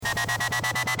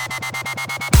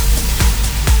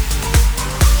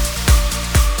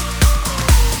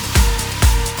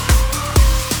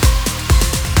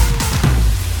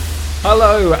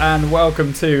Hello and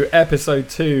welcome to episode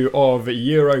 2 of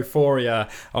Europhoria,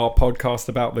 our podcast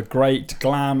about the great,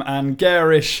 glam and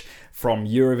garish from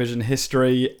Eurovision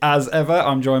history. As ever,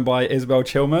 I'm joined by Isabel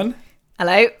Chilman.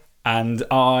 Hello. And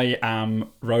I am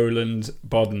Roland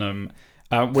Bodnam.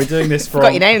 We're doing this from...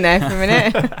 Got your name there for a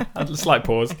minute. A slight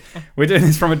pause. We're doing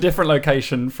this from a different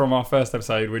location from our first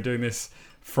episode. We're doing this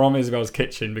from Isabel's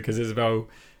kitchen because, Isabel,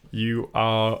 you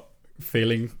are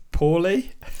feeling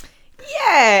poorly.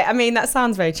 Yeah, I mean, that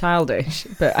sounds very childish,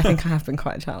 but I think I have been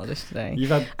quite childish today.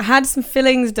 I had some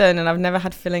fillings done and I've never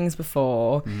had fillings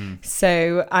before,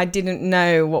 so I didn't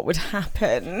know what would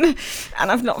happen and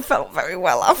I've not felt very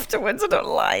well afterwards. I don't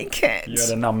like it. You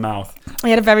had a numb mouth. I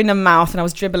had a very numb mouth and I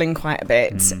was dribbling quite a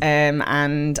bit,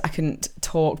 and I couldn't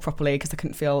talk properly because I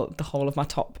couldn't feel the whole of my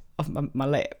top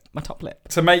lip.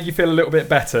 To make you feel a little bit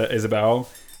better, Isabel,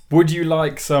 would you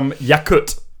like some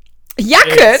Yakut?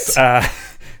 Yakut?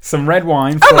 Some red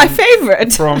wine. My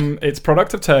favourite. From its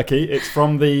product of Turkey. It's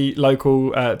from the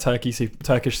local Turkish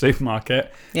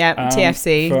supermarket. Yeah,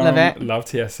 TFC. Love it. Love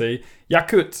TFC.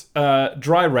 Yakut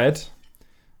Dry Red,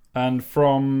 and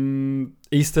from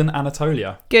Eastern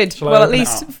Anatolia. Good. Well, at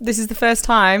least this is the first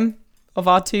time of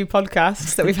our 2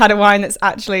 podcasts that we've had a wine that's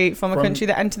actually from a country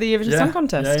that entered the Eurovision Song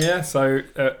Contest. Yeah. So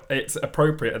it's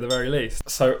appropriate at the very least.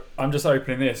 So I'm just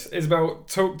opening this. Isabel,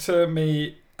 talk to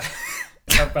me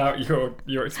about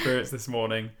your experience this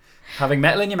morning, having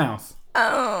metal in your mouth.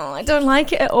 Oh, I don't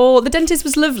like it at all. The dentist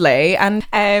was lovely, and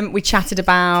we chatted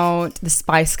about the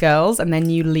Spice Girls and their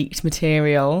new leaked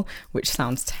material, which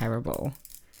sounds terrible.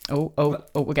 Oh,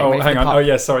 we're getting ready for the pop. Oh,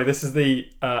 yeah, sorry. This is the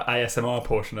ASMR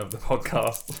portion of the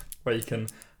podcast where you can...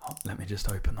 Oh, let me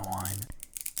just open the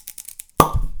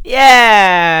wine.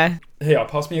 Yeah. Here,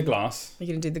 pass me a glass. You're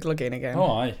going to do the glugging again?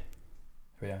 Oh, aye.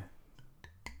 Here we go.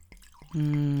 A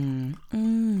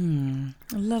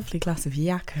lovely glass of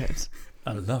Yakut.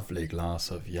 A lovely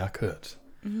glass of Yakut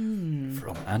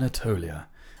from Anatolia.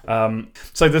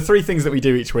 So the 3 things that we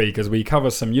do each week is we cover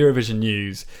some Eurovision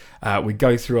news, we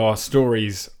go through our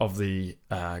stories of the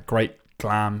great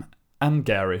glam and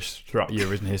garish throughout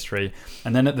Eurovision history,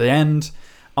 and then at the end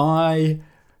I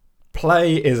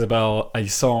play Isabel a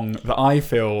song that I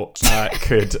feel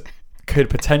could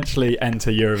potentially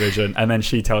enter Eurovision, and then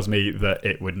she tells me that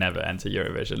it would never enter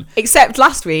Eurovision. Except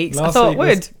last week's, I thought it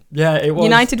would. It was.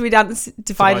 United We Dance,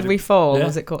 Divided We Fall, yeah.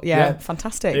 was it called? Yeah,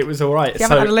 fantastic. It was all right. If you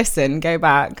haven't had a listen, go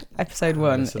back. Episode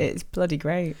 1, it's bloody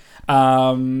great.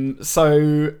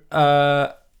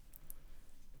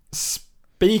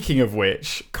 Speaking of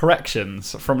which,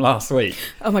 corrections from last week.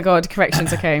 Oh my god,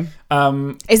 corrections. Okay.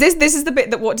 Is this is the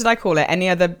bit that, what did I call it? Any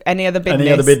other business? Any other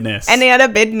business. Any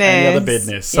other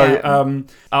business. So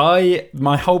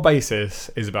my whole basis,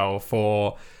 Isabel,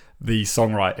 for the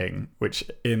songwriting, which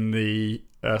in the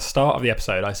start of the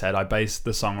episode I said I based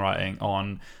the songwriting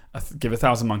on give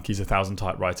 1,000 monkeys 1,000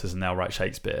 typewriters and they'll write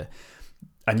Shakespeare.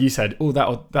 And you said, oh,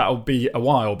 that'll be a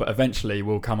while, but eventually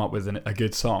we'll come up with a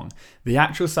good song. The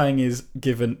actual saying is,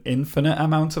 give an infinite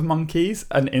amount of monkeys,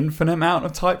 an infinite amount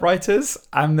of typewriters,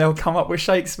 and they'll come up with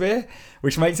Shakespeare,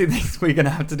 which makes it think we're going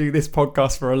to have to do this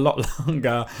podcast for a lot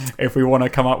longer if we want to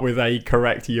come up with a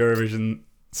correct Eurovision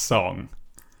song.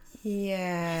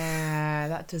 Yeah,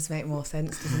 that does make more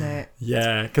sense, doesn't it?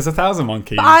 Yeah, because 1,000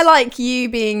 monkeys. But I like you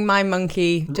being my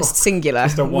monkey, just singular,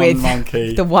 just with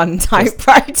monkey. The one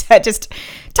typewriter, just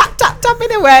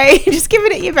tapping away, just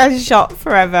giving it your best shot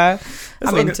forever.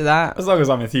 I'm into that. As long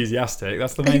as I'm enthusiastic,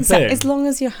 that's the main thing. As long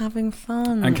as you're having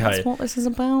fun. Okay. That's what this is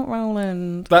about,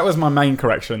 Roland. That was my main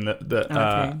correction.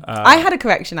 Okay. I had a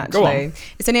correction, actually. Go on.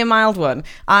 It's only a mild one.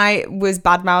 I was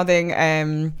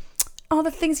bad-mouthing... all the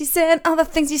things you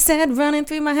said running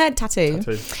through my head, tattoo.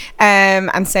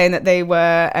 And saying that they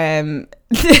were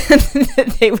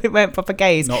they weren't proper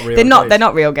gays. They're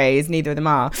not real gays, neither of them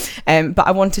are. But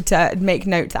I wanted to make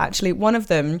note that actually one of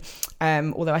them,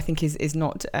 although I think is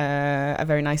not a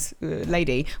very nice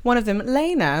lady, one of them,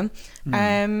 Lena,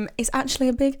 is actually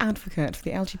a big advocate for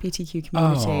the LGBTQ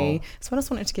community. So I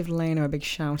just wanted to give Lena a big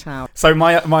shout out. So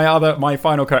my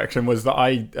final correction was that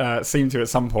I seemed to at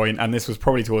some point, and this was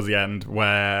probably towards the end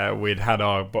where we'd had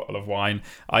our bottle of wine,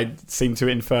 I seemed to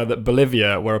infer that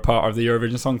Bolivia were a part of the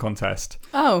Eurovision Song Contest.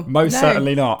 Oh, most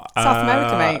certainly not. South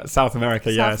America, mate. South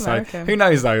America, yeah. America. So who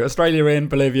knows though? Australia in,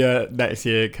 Bolivia next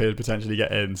year could potentially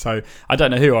get in. So I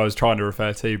don't know who I was trying to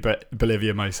refer to, but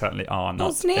Bolivia most certainly are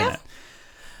not in it.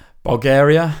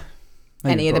 Bulgaria,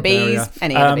 Any of the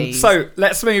bees. So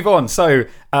let's move on. So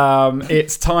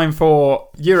it's time for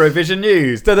Eurovision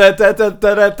news.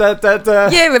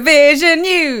 Eurovision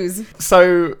news.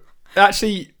 So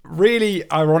actually,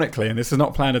 really ironically, and this is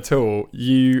not planned at all,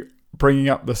 you bringing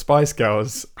up the Spice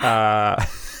Girls,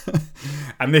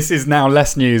 and this is now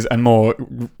less news and more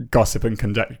gossip and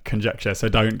conjecture. So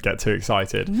don't get too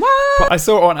excited. What? But I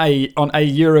saw on a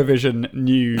Eurovision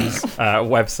news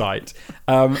website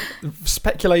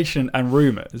speculation and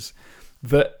rumors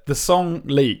that the song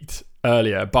leaked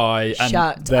earlier by, and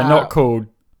they're not called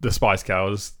the Spice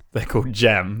Girls, they're called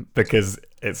Gem because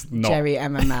it's not Jerry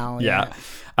MML. yeah.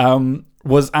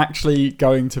 Was actually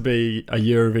going to be a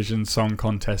Eurovision Song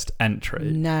Contest entry.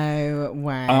 No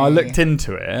way. I looked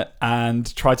into it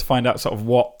and tried to find out sort of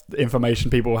what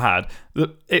information people had.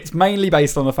 It's mainly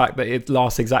based on the fact that it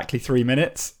lasts exactly 3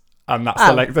 minutes, and that's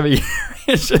the length of a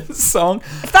Eurovision song.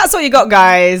 If that's what you got,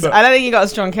 guys, I don't think you got a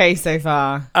strong case so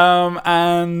far.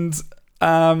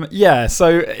 Yeah,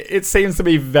 so it seems to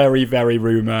be very, very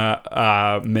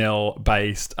rumour mill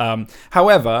based.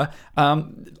 However,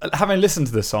 having listened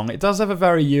to the song, it does have a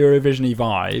very Eurovision-y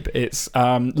vibe. It's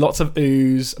lots of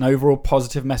oohs, an overall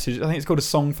positive message. I think it's called A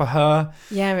Song for Her.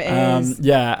 Yeah, it is.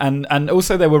 Yeah, and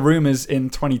also there were rumours in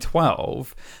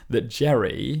 2012 that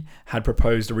Jerry had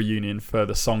proposed a reunion for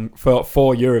the song for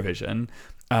Eurovision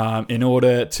in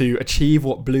order to achieve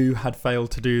what Blue had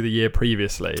failed to do the year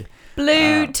previously.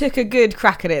 Blue took a good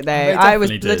crack at it, though. I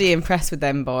was bloody impressed with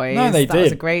them boys. No, they did. That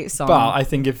was a great song. But I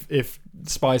think if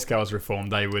Spice Girls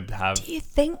reformed, they would have... Do you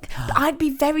think? I'd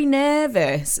be very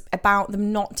nervous about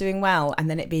them not doing well and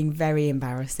then it being very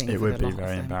embarrassing. It would be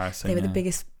very embarrassing. They were the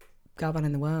biggest girl band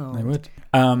in the world. They would.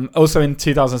 Also in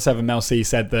 2007, Mel C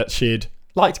said that she'd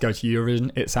like to go to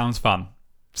Eurovision. It sounds fun.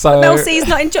 So Mel C's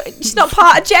she's not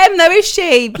part of Gem though, is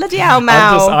she? Bloody hell,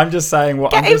 Mel. I'm just saying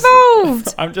what. Get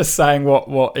involved. I'm just saying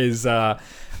what is. The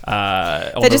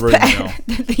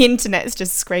internet's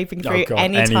just scraping through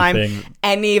anytime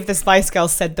any of the Spice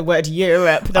Girls said the word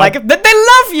Europe. They're like, but they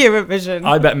love Eurovision.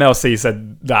 I bet Mel C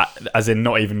said that as in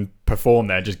not even perform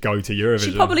there, just go to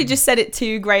Eurovision. She probably just said it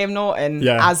to Graham Norton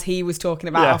as he was talking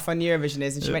about how fun Eurovision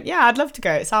is, and she went, "Yeah, I'd love to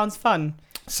go. It sounds fun."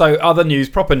 So other news,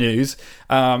 proper news.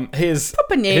 Here's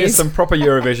some proper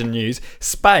Eurovision news.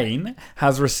 Spain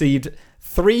has received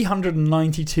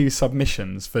 392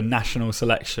 submissions for national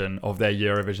selection of their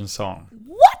Eurovision song.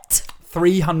 What?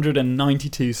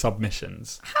 392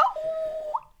 submissions.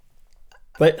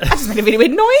 That just made a really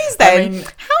weird noise then. I mean,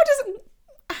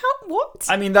 what?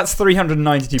 I mean, that's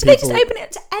 392 people. They just open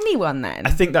it to anyone then?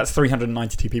 I think that's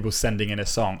 392 people sending in a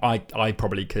song. I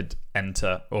probably could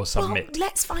enter or submit. Well,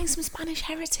 let's find some Spanish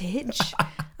heritage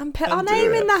and put our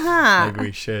name in the hat. Maybe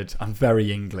we should. I'm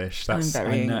very English. I'm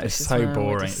very English. It's so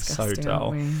boring. It's so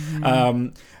dull.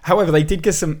 However, they did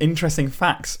get some interesting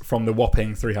facts from the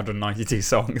whopping 392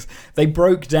 songs. They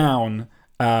broke down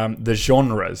the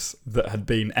genres that had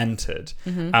been entered.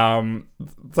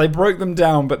 They broke them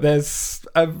down, but there's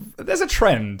a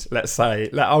trend, let's say.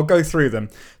 I'll go through them.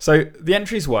 So the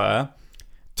entries were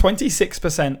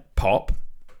 26% pop.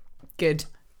 Good.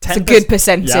 It's a good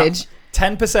percentage.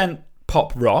 10%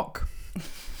 pop rock.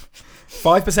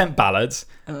 5% ballads.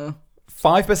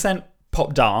 5%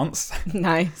 pop dance.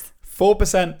 Nice.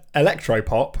 4% electro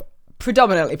pop.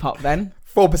 Predominantly pop then.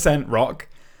 4% rock.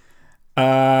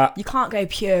 You can't go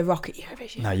pure rock at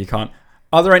Eurovision. No, you can't.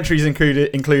 Other entries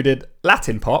included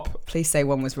Latin pop. Please say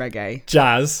one was reggae.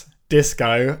 Jazz,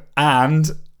 disco,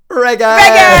 and reggae.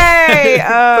 Reggae!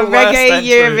 Oh, reggae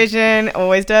Eurovision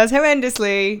always does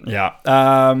horrendously. Yeah.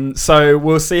 So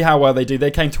we'll see how well they do.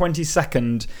 They came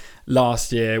 22nd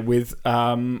last year with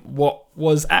what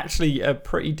was actually a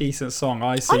pretty decent song.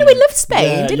 I know, we loved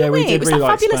Spain, didn't we? It was really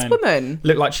that Fabulous Spain. Woman.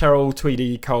 Looked like Cheryl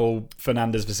Tweedy, Cole,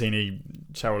 Fernandez, Vicini,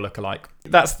 Cheryl lookalike.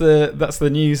 That's the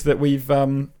news that we've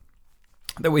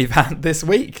had this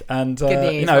week, and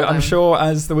news, I'm sure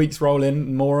as the weeks roll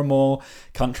in, more and more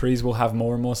countries will have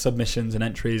more and more submissions and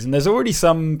entries, and there's already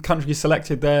some countries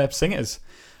selected their singers.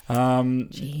 On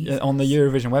the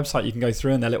Eurovision website, you can go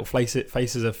through and their little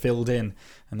faces are filled in,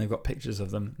 and they've got pictures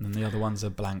of them, and the other ones are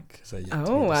blank. So I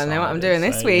know what I'm doing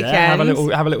this weekend. Yeah,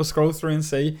 have a little scroll through and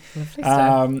see. Lovely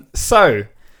stuff. So,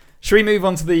 should we move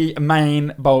on to the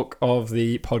main bulk of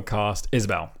the podcast,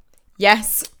 Isabel?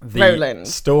 Yes, Roland.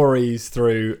 Stories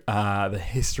through the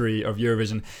history of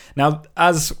Eurovision. Now,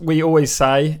 as we always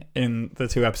say in the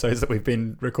 2 episodes that we've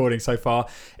been recording so far,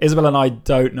 Isabel and I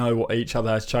don't know what each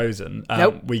other has chosen.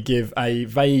 Nope. We give a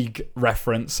vague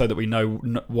reference so that we know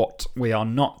what we are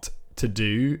not to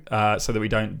do, so that we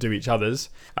don't do each other's.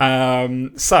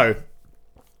 Isabel,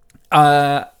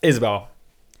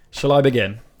 shall I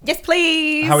begin? Yes,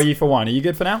 please. How are you for wine? Are you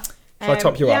good for now? Shall I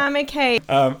top you up? Yeah, I'm okay.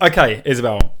 Okay,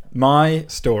 Isabel. My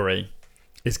story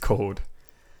is called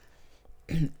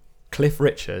Cliff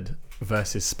Richard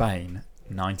versus Spain,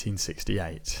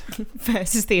 1968.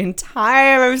 Versus the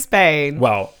entire of Spain.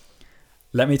 Well,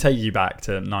 let me take you back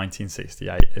to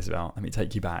 1968, Isabel. Let me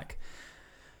take you back.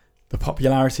 The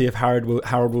popularity of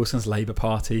Harold Wilson's Labour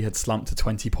Party had slumped to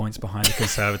 20 points behind the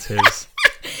Conservatives.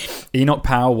 Enoch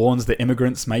Powell warns that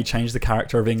immigrants may change the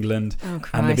character of England. Oh,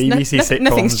 and the BBC sitcom...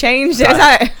 Nothing's changed, is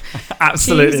it?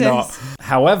 Absolutely Jesus. not.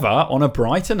 However, on a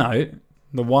brighter note,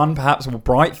 the one perhaps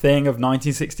bright thing of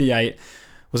 1968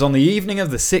 was on the evening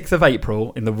of the 6th of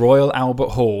April in the Royal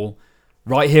Albert Hall,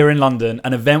 right here in London,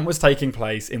 an event was taking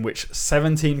place in which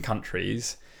 17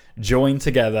 countries joined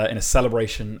together in a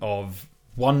celebration of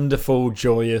wonderful,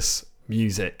 joyous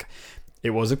music. It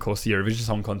was, of course, the Eurovision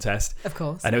Song Contest. Of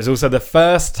course. And it was also the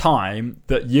first time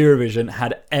that Eurovision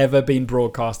had ever been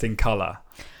broadcast in colour.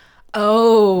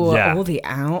 Oh, Yeah. all the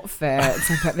outfits.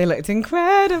 I bet they looked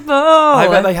incredible. I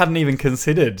bet they hadn't even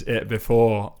considered it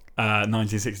before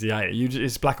 1968.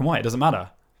 It's black and white. It doesn't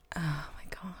matter. Oh, my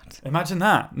God. Imagine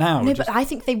that now. No, but I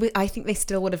think they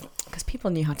still would have, because people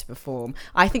knew how to perform.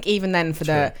 I think even then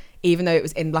even though it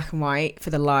was in black and white,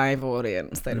 for the live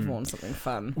audience, they'd have worn something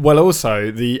fun. Well, also,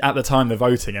 at the time, the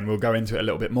voting, and we'll go into it a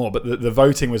little bit more, but the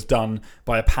voting was done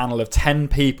by a panel of 10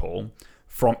 people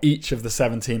from each of the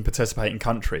 17 participating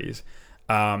countries.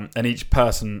 And each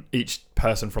person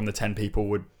from the 10 people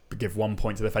would give 1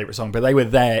 point to their favourite song, but they were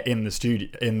there in the studio,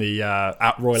 in the Royal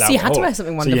Albert Hall. So you had to wear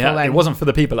something wonderful then. It wasn't for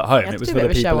the people at home, it was for the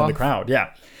people in the crowd.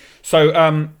 Yeah.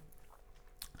 So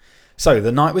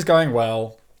the night was going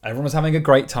well. Everyone was having a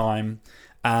great time,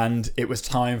 and it was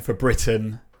time for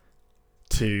Britain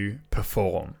to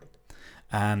perform.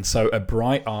 And so a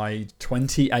bright-eyed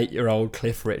 28-year-old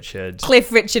Cliff Richard...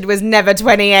 Cliff Richard was never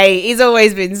 28. He's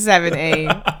always been 17.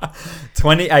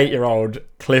 28-year-old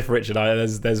Cliff Richard.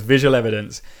 There's visual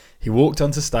evidence. He walked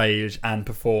onto stage and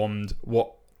performed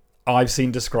what I've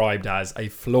seen described as a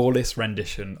flawless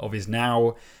rendition of his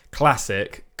now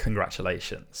classic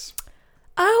Congratulations.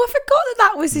 Oh, I forgot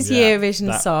that was his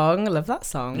Eurovision song. I love that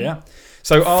song. Yeah.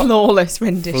 So flawless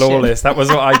rendition. Flawless. That was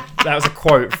that was a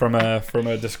quote from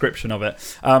a description of it.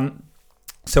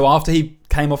 So after he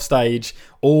came off stage,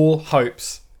 all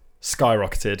hopes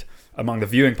skyrocketed among the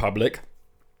viewing public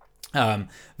that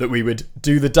we would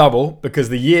do the double, because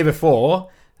the year before,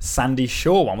 Sandy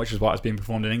Shaw won, which is why it's being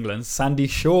performed in England. Sandy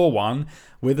Shaw won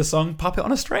with the song Puppet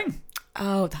on a String.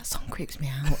 Oh, that song creeps me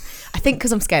out. I think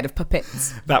because I'm scared of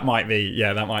puppets. That might be.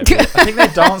 I think their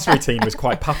dance routine was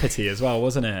quite puppety as well,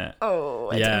 wasn't it? Oh,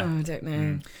 I don't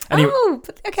know. Anyway,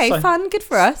 okay, so, fun. Good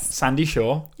for us. Sandy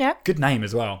Shaw. Yeah. Good name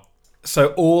as well.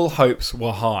 So all hopes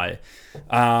were high.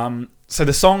 So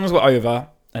the songs were over,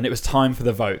 and it was time for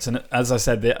the votes. And as I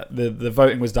said, the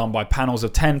voting was done by panels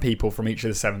of 10 people from each of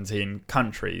the 17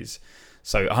 countries.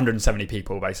 So 170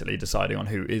 people basically deciding on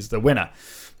who is the winner.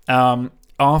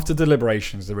 After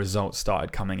deliberations, the results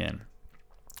started coming in.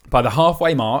 By the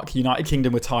halfway mark, United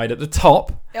Kingdom were tied at the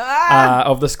top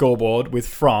of the scoreboard with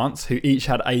France, who each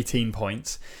had 18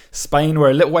 points. Spain were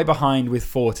a little way behind with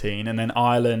 14, and then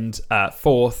Ireland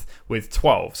fourth with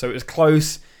 12. So it was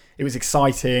close, it was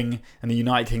exciting, and the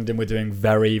United Kingdom were doing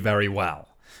very, very well.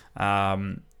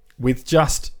 With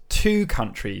just 2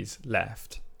 countries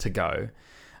left to go,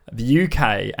 the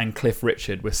UK and Cliff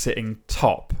Richard were sitting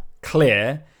top,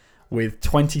 clear, with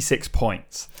 26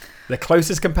 points. The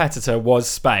closest competitor was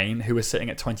Spain, who was sitting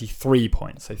at 23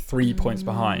 points, so 3 points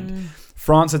behind.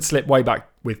 France had slipped way back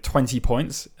with 20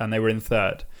 points, and they were in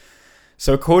third.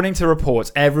 So according to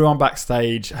reports, everyone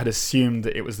backstage had assumed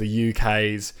that it was the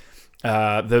UK's.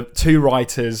 The 2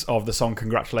 writers of the song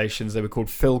Congratulations, they were called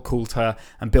Phil Coulter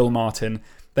and Bill Martin.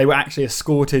 They were actually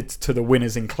escorted to the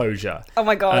winner's enclosure. Oh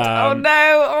my God. Oh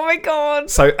no. Oh my God.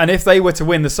 So, and if they were to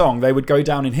win the song, they would go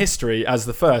down in history as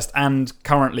the first and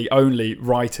currently only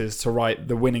writers to write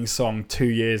the winning song 2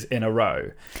 years in a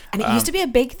row. And it used to be a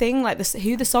big thing, like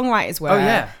who the songwriters were. Oh,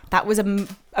 yeah. That was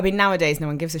I mean, nowadays no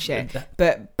one gives a shit.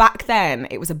 But back then,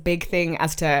 it was a big thing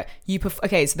as to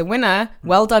okay, so the winner,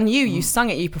 well done you sung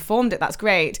it, you performed it, that's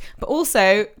great. But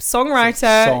also,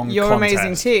 songwriter, you're contest.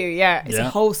 Amazing too. Yeah, it's a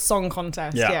whole song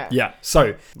contest. Yeah.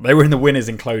 So they were in the winner's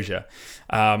enclosure,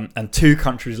 and 2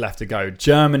 countries left to go.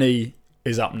 Germany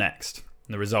is up next,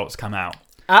 and the results come out.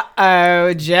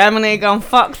 Germany gonna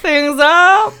fuck things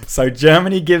up. So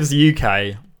Germany gives the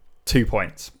UK 2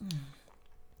 points.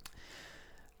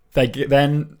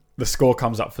 Then the score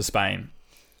comes up for Spain,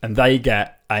 and they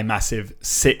get a massive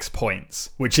 6 points,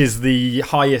 which is the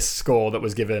highest score that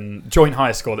was given, joint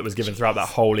highest score that was given throughout that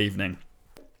whole evening.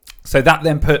 So that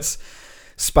then puts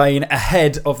Spain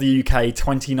ahead of the UK,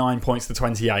 29 points to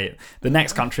 28. The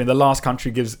next country and the last country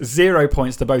gives 0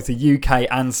 points to both the UK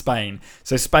and Spain.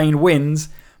 So Spain wins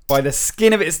by the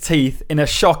skin of its teeth in a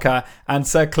shocker, and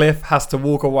Sir Cliff has to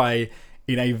walk away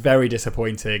in a very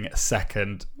disappointing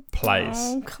second place.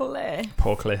 Oh, Cliff.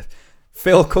 Poor Cliff.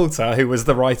 Phil Coulter, who was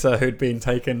the writer who'd been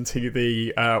taken to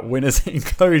the winner's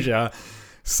enclosure,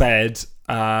 said,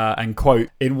 and quote,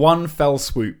 "In one fell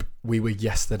swoop, we were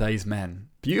yesterday's men."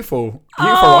 Beautiful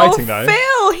writing, though.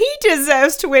 Phil, he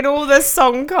deserves to win all the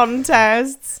song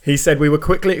contests. He said, "We were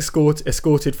quickly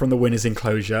escorted from the winner's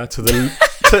enclosure to the...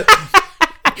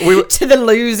 to the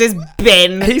loser's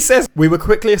bin." He says, "We were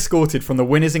quickly escorted from the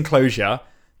winner's enclosure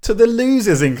to the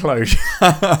loser's enclosure."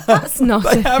 That's not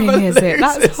a thing, is it?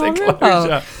 That's horrible.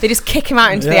 Enclosure. They just kick him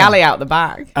out into the alley out the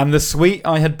back. "And the suite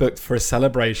I had booked for a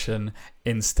celebration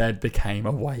instead became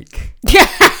a wake."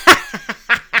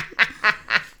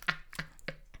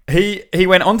 He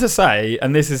went on to say,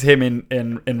 and this is him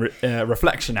in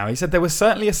reflection now, he said, "There was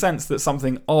certainly a sense that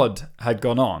something odd had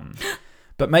gone on.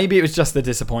 But maybe it was just the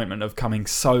disappointment of coming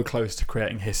so close to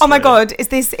creating history." Oh my God, is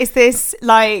this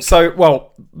like... So,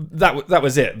 well, that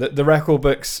was it. The record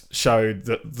books showed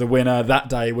that the winner that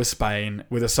day was Spain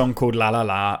with a song called La La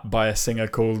La by a singer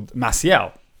called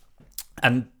Maciel.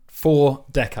 And 4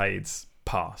 decades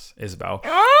pass, Isabel.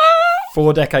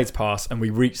 4 decades pass and we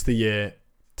reach the year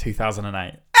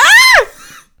 2008.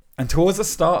 And towards the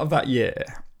start of that year,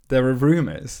 there are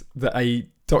rumours that a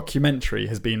documentary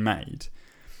has been made.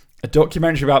 A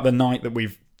documentary about the night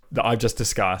that I've just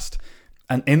discussed.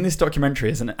 And in this documentary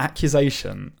is an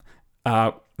accusation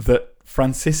that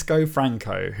Francisco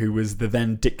Franco, who was the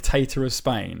then dictator of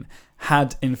Spain,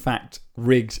 had in fact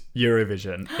rigged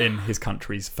Eurovision in his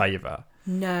country's favour.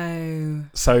 No.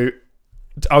 So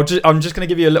I'm just going to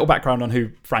give you a little background on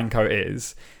who Franco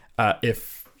is,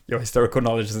 if your historical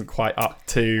knowledge isn't quite up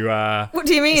to... what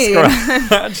do you mean?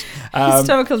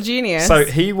 Historical genius. So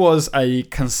he was a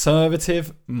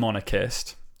conservative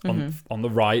monarchist on the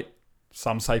right.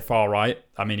 Some say far right.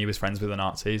 I mean, he was friends with the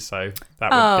Nazis, so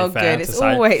that would be fair to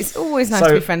say. It's always nice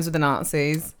to be friends with the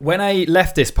Nazis. When a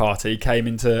leftist party came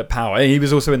into power, he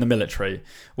was also in the military.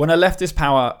 When a leftist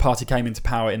party came into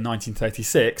power in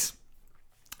 1936,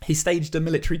 he staged a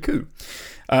military coup,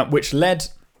 which led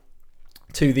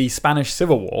to the Spanish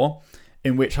Civil War,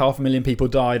 in which 500,000 people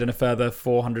died and a further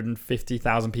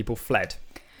 450,000 people fled.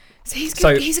 So he's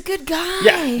good. He's a good guy.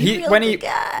 Yeah,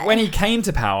 when he came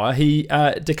to power, he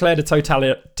declared a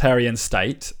totalitarian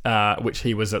state, which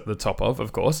he was at the top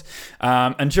of course.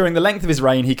 And during the length of his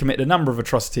reign, he committed a number of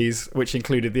atrocities, which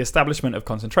included the establishment of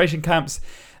concentration camps,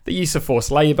 the use of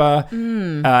forced labour,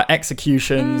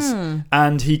 executions,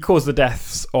 and he caused the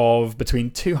deaths of between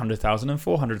 200,000 and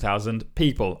 400,000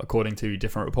 people, according to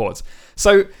different reports.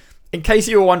 So, in case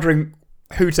you were wondering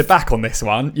who to back on this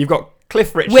one, you've got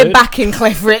Cliff Richard. We're backing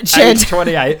Cliff Richard. Age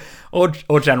 28,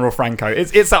 or General Franco.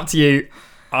 It's up to you.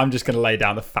 I'm just going to lay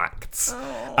down the facts.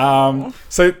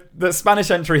 So the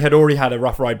Spanish entry had already had a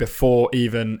rough ride before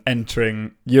even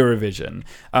entering Eurovision.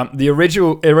 The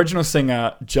original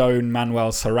singer, Joan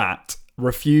Manuel Serrat,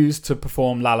 refused to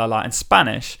perform La La La in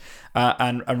Spanish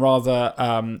and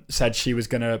rather said she was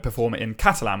going to perform it in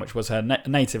Catalan, which was her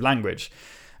native language.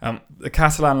 The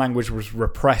Catalan language was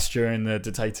repressed during the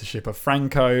dictatorship of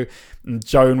Franco. And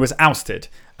Joan was ousted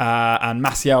and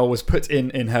Maciel was put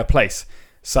in her place.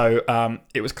 So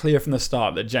it was clear from the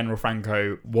start that General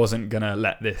Franco wasn't going to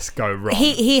let this go wrong.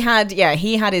 He had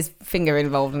his finger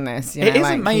involved in this. It is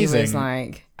amazing he was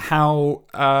like... how...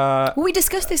 Well, we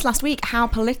discussed this last week, how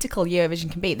political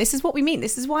Eurovision can be. This is what we mean.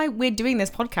 This is why we're doing this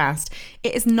podcast.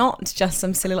 It is not just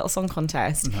some silly little song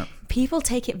contest. No. People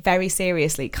take it very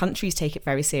seriously. Countries take it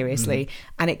very seriously.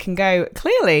 And it can go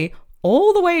clearly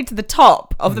all the way to the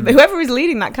top of whoever is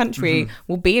leading that country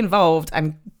will be involved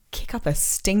and kick up a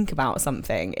stink about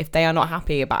something if they are not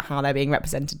happy about how they're being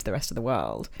represented to the rest of the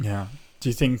world. Yeah. Do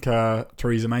you think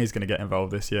Theresa May is going to get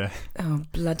involved this year? Oh,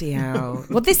 bloody hell.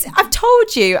 Well, I've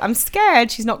told you, I'm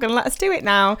scared she's not going to let us do it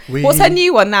now. What's her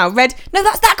new one now? Oh my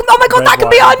God, that could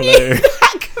be our new...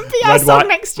 That could be our song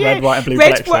next year. Red, white and blue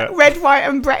Brexit. Red, white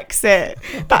and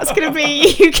Brexit. That's going to be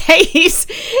UK's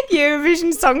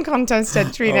Eurovision Song Contest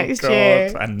entry next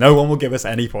year. And no one will give us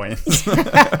any points.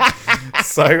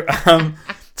 So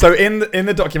in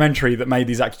the documentary that made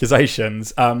these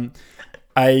accusations,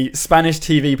 a Spanish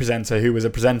TV presenter who was a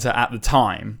presenter at the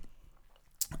time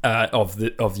of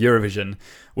Eurovision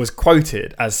was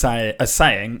quoted as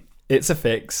saying, "It's a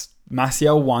fix.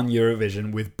 Maciel won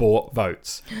Eurovision with bought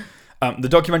votes." The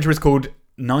documentary was called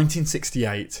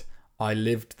 1968. I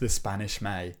Lived the Spanish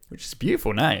May, which is a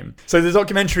beautiful name. So the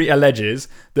documentary alleges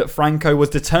that Franco was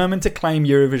determined to claim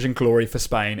Eurovision glory for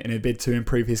Spain in a bid to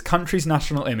improve his country's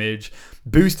national image,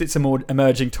 boost its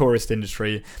emerging tourist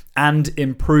industry, and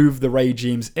improve the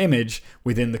regime's image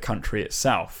within the country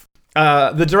itself.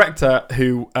 The director,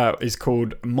 who is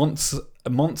called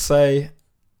Montse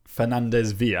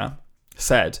Fernandez Villa,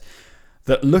 said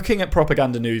that looking at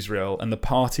propaganda newsreel and the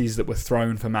parties that were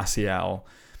thrown for Maciel,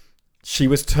 she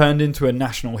was turned into a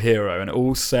national hero and it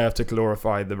all served to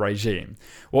glorify the regime.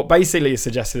 What basically is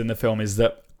suggested in the film is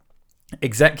that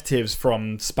executives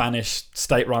from Spanish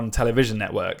state-run television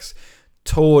networks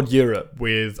toured Europe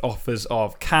with offers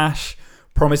of cash,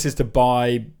 promises to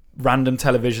buy random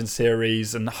television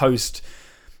series and host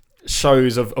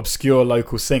shows of obscure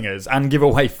local singers and give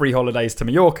away free holidays to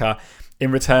Mallorca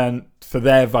in return for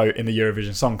their vote in the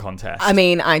Eurovision Song Contest. I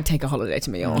mean, I'd take a holiday to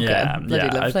Mallorca.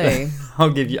 Bloody lovely.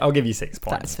 I'll give you 6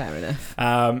 points. That's fair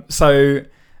enough. So,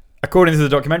 according to the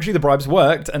documentary, the bribes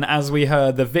worked, and as we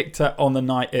heard, the victor on the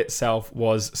night itself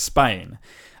was Spain.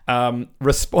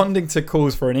 Responding to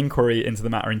calls for an inquiry into the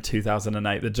matter in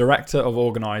 2008, the director of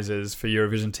organisers for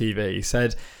Eurovision TV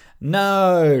said,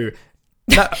 No.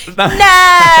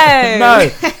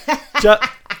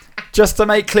 Just to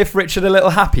make Cliff Richard a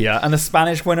little happier and the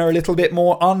Spanish winner a little bit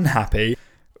more unhappy.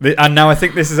 And now I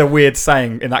think this is a weird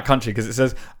saying in that country because it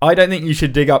says, I don't think you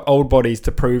should dig up old bodies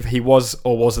to prove he was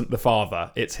or wasn't the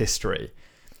father. It's history.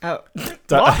 Oh,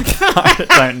 I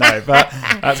don't know, but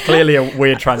that's clearly a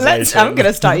weird translation. I'm going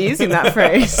to start using that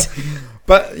phrase.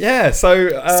 But yeah, so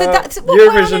that's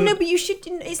Eurovision. No, but you should.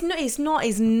 It's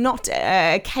not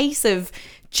a case of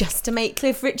just to make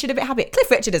Cliff Richard a bit happy. Cliff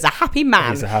Richard is a happy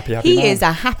man. He's a happy man. He is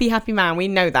a happy man. We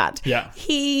know that. Yeah.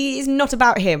 He is not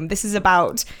about him. This is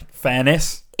about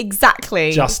fairness.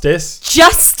 Exactly.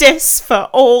 Justice for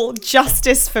all.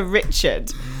 Justice for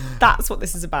Richard. That's what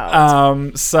this is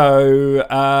about. So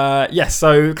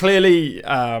clearly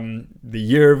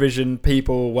the Eurovision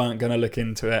people weren't going to look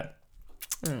into it.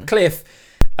 Cliff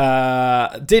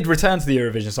did return to the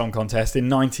Eurovision Song Contest in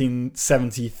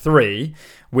 1973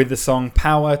 with the song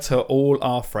Power to All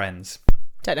Our Friends.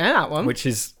 Don't know that one. Which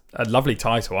is a lovely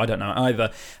title. I don't know either.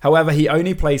 However, he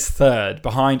only placed third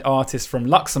behind artists from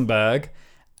Luxembourg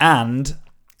and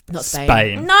not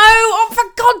Spain. No, oh, for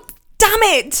God damn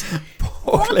it.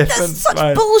 That's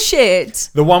such bullshit.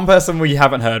 The one person we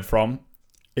haven't heard from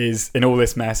is in all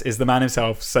this mess is the man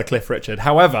himself, Sir Cliff Richard.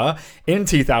 However, in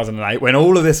 2008, when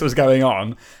all of this was going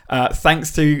on,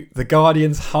 thanks to The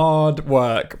Guardian's hard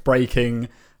work breaking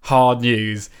hard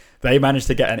news, they managed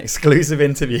to get an exclusive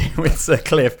interview with Sir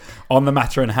Cliff on the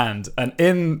matter in hand. And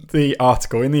in the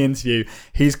article, in the interview,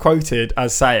 he's quoted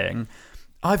as saying,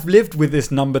 I've lived with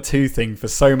this number 2 thing for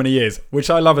so many years,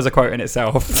 which I love as a quote in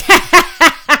itself.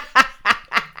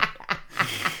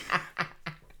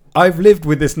 I've lived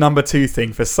with this number 2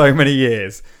 thing for so many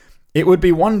years. It would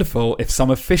be wonderful if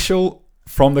some official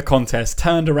from the contest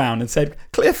turned around and said,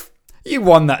 Cliff, you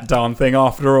won that darn thing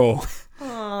after all.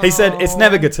 Aww. He said, it's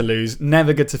never good to lose,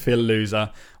 never good to feel a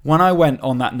loser. When I went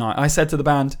on that night, I said to the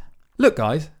band, look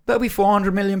guys, there'll be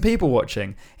 400 million people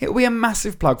watching. It will be a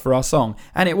massive plug for our song.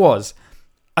 And it was.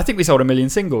 I think we sold 1 million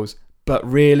singles, but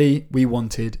really we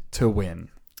wanted to win.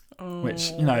 Which,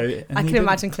 you know... I can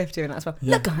imagine Cliff doing that as well.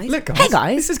 Yeah. Look, guys. Hey,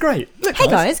 guys. This is great. Look, hey,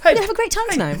 guys. Hey. We're going to have a great time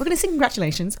tonight. We're going to sing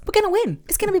congratulations. We're going to win.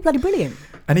 It's going to be bloody brilliant.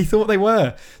 And he thought they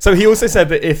were. So he also said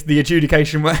that if the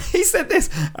adjudication were... He said this,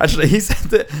 actually. He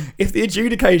said that if the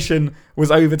adjudication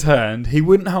was overturned, he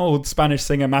wouldn't hold Spanish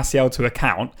singer Maciel to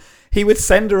account. He would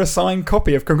send her a signed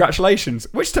copy of congratulations,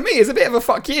 which to me is a bit of a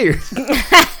fuck you.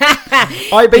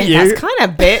 I beat you. That's kind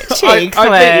of bitchy,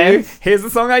 I beat you. Here's the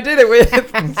song I did it with.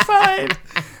 Fine.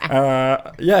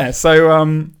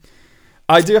 So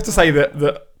I do have to say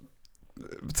that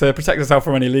to protect yourself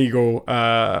from any legal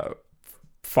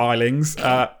filings,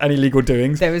 any legal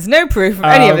doings. There is no proof of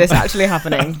any of this actually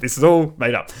happening. This is all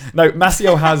made up. No,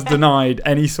 Maciel has denied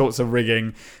any sorts of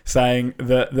rigging, saying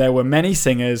that there were many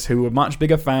singers who were much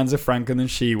bigger fans of Franco than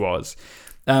she was.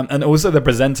 And also the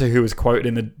presenter who was quoted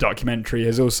in the documentary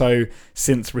has also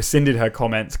since rescinded her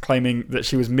comments, claiming that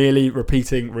she was merely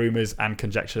repeating rumours and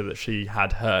conjecture that she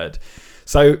had heard.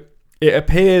 So it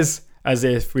appears as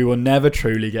if we will never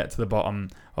truly get to the bottom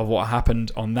of what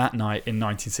happened on that night in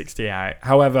 1968.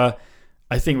 However,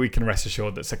 I think we can rest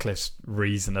assured that Sir Cliff's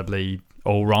reasonably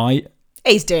all right.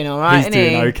 He's doing all right, He's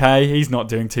doing okay. He's not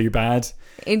doing too bad.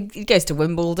 He goes to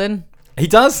Wimbledon. He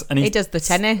does, and he does the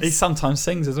tennis. He sometimes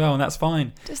sings as well, and that's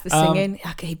fine. Does the singing?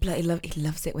 He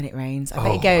loves it when it rains. I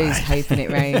bet he goes hoping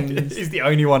it rains. He's the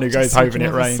only one who goes hoping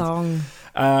it rains. Song.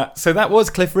 So that was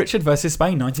Cliff Richard versus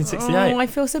Spain, 1968. Oh, I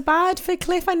feel so bad for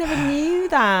Cliff. I never knew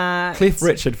that. Cliff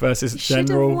Richard versus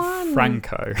General won.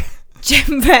 Franco.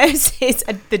 Versus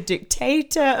the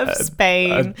dictator of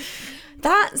Spain.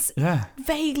 That's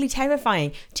vaguely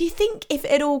terrifying. Do you think if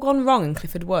it had all gone wrong and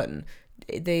Cliff had won,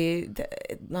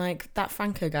 that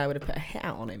Franco guy would have put a hit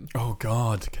out on him? Oh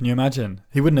God, can you imagine?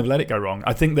 He wouldn't have let it go wrong.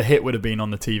 I think the hit would have been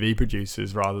on the TV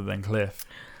producers rather than Cliff.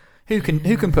 Who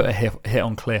can put a hit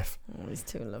on Cliff? Oh, he's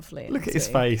too lovely. Look at his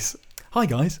face. Hi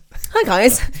guys. Hi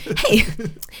guys.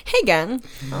 Hey gang.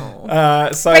 Oh.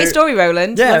 Great story,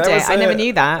 Roland. Yeah, loved it. I never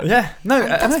knew that. Yeah, no,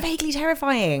 that's vaguely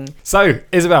terrifying. So,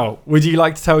 Isabel, would you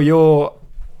like to tell your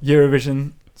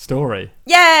Eurovision story?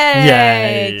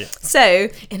 Yay! So,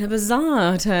 in a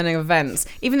bizarre turning of events,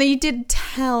 even though you did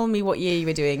tell me what year you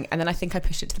were doing, and then I think I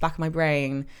pushed it to the back of my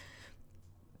brain,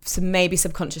 so maybe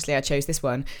subconsciously I chose this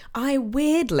one, I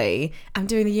weirdly am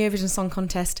doing the Eurovision Song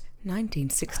Contest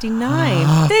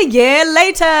 1969, the year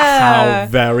later. How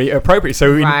very appropriate.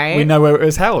 So we know where it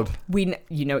was held. You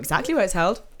know exactly where it's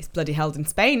held. It's bloody held in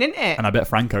Spain, isn't it? And I bet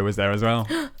Franco was there as well.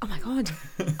 Oh my God.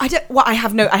 I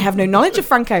have no knowledge of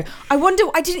Franco. I wonder,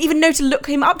 I didn't even know to look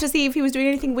him up to see if he was doing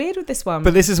anything weird with this one.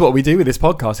 But this is what we do with this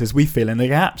podcast, is we fill in the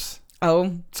gaps.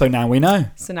 Oh. So now we know.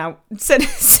 So now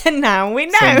we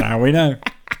know.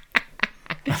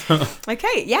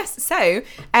 Okay, yes. So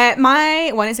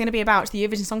my one is going to be about the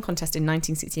Eurovision Song Contest in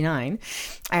 1969,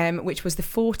 which was the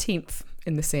 14th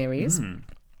in the series.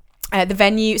 The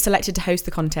venue selected to host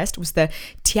the contest was the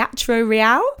Teatro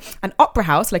Real, an opera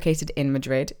house located in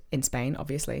Madrid, in Spain,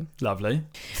 obviously. Lovely.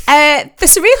 The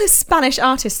surrealist Spanish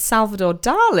artist Salvador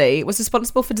Dali was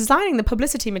responsible for designing the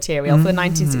publicity material for the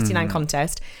 1969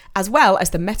 contest, as well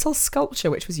as the metal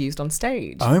sculpture which was used on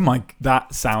stage. Oh my,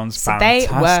 that sounds fantastic.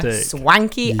 They were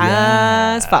swanky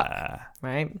as fuck,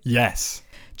 right? Yes.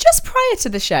 Just prior to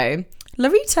the show,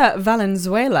 Larita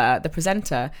Valenzuela, the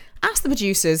presenter, asked the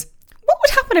producers, what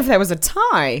would happen if there was a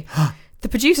tie? The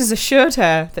producers assured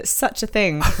her that such a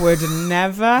thing would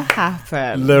never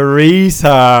happen.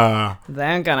 Larita.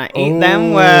 They're gonna eat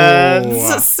them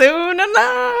words soon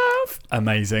enough.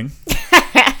 Amazing.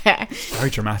 Very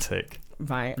dramatic.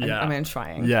 Right, Yeah. I'm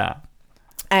trying. Yeah.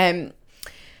 The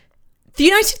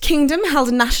United Kingdom held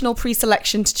a national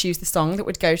pre-selection to choose the song that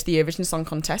would go to the Eurovision Song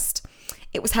Contest.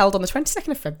 It was held on the 22nd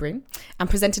of February and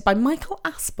presented by Michael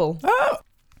Aspel. Oh.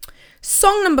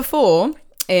 Song number 4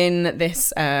 in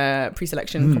this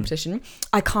pre-selection competition,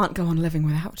 I Can't Go On Living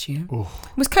Without You,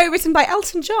 was co-written by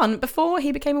Elton John before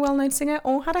he became a well-known singer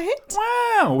or had a hit.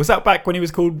 Wow. Was that back when he was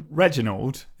called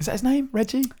Reginald? Is that his name?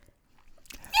 Reggie?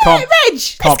 Yeah, Reg.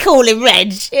 Let's call him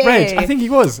Reg. Yeah. Reg. I think he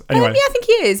was. Anyway. Yeah, I think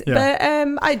he is. Yeah.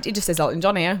 But it just says Elton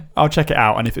John here. I'll check it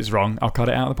out, and if it's wrong, I'll cut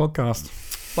it out of the podcast.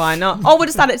 Why not? Oh, we'll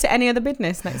just add it to any other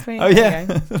business next week. Oh,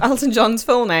 yeah. Elton John's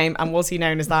full name, and was he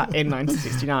known as that in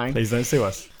 1969? Please don't sue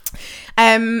us.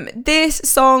 This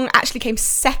song actually came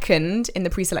second in the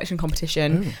pre-selection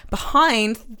competition,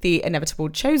 behind the inevitable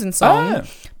chosen song,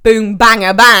 Boom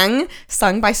Banger Bang,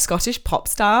 sung by Scottish pop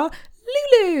star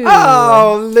Lulu.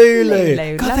 Oh,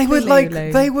 Lulu. God, they were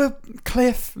Lulu. they were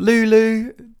Cliff,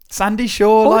 Lulu, Sandy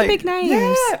Shaw. All like, the big names.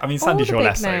 Yeah. I mean, Sandy Shaw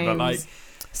less so, but like...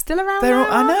 Still around They're now,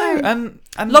 all, I know.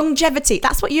 And longevity.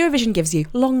 That's what Eurovision gives you.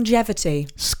 Longevity.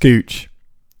 Scooch.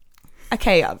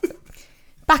 Okay.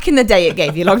 Back in the day, it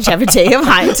gave you longevity.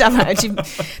 Right.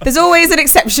 There's always an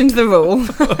exception to the rule.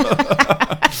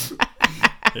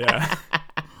 Yeah.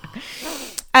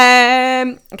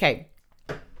 Okay.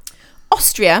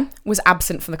 Austria was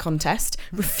absent from the contest,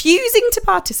 refusing to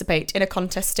participate in a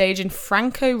contest stage in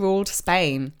Franco-ruled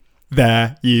Spain.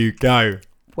 There you go.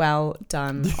 Well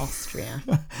done, Austria.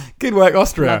 Good work,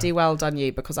 Austria. Bloody well done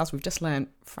you, because as we've just learned,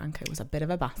 Franco was a bit of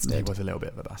a bastard. He was a little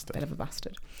bit of a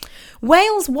bastard.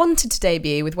 Wales wanted to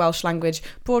debut with Welsh language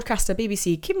broadcaster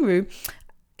BBC Cymru.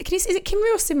 Is it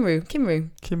Cymru or Cymru? Cymru.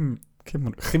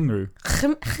 Cymru.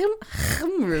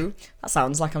 Cymru. That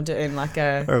sounds like I'm doing like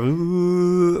a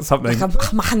something. Like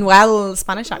a Manuel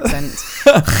Spanish accent.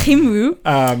 Cymru.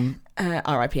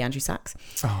 R.I.P. Andrew Sachs.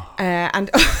 And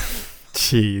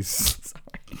jeez.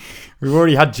 We've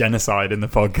already had genocide in the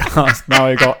podcast. Now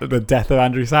we got the death of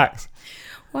Andrew Sachs.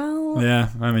 Well, yeah,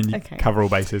 I mean, cover all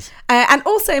bases. And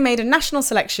also made a national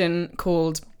selection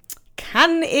called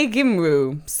Can I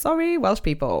Gymru. Sorry, Welsh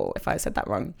people, if I said that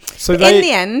wrong. So in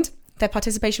the end, their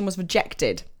participation was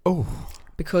rejected. Oh,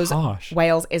 because harsh.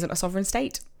 Wales isn't a sovereign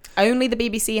state. Only the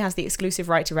BBC has the exclusive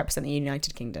right to represent the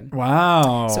United Kingdom.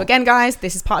 Wow. So again, guys,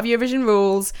 this is part of Eurovision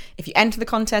rules. If you enter the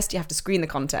contest, you have to screen the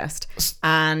contest.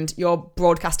 And your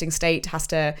broadcasting state has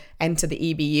to enter the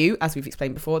EBU, as we've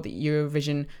explained before, the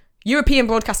European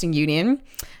Broadcasting Union,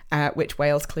 which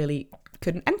Wales clearly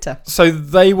couldn't enter. So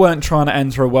they weren't trying to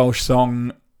enter a Welsh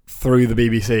song through the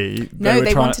BBC.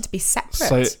 They wanted to be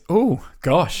separate. So, oh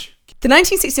gosh. The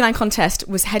 1969 contest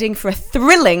was heading for a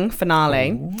thrilling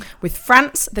finale with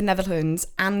France, the Netherlands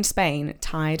and Spain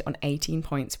tied on 18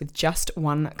 points with just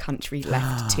one country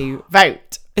left to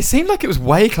vote. It seemed like it was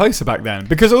way closer back then,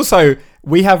 because also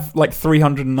we have like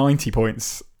 390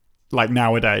 points like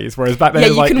nowadays, whereas back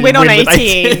then you can win on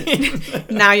 18.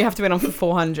 Now you have to win on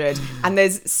 400, and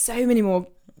there's so many more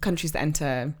countries that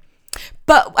enter.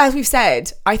 But as we've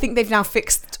said, I think they've now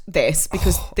fixed this,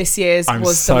 because this year's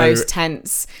was the most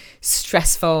tense,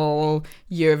 stressful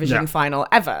Eurovision final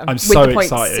ever. I'm with so the point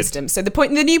excited. System. So the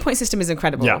new point system is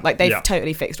incredible. Like they've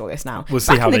totally fixed all this now. We'll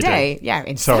see back how in the they day, do. Yeah,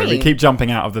 insane. Sorry, we keep jumping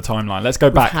out of the timeline. Let's go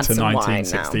back to had some wine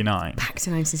 1969. Back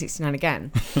to 1969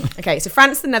 again. Okay, so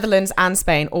France, the Netherlands and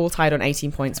Spain all tied on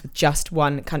 18 points with just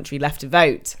one country left to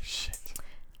vote. Shit.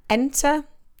 Enter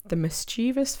the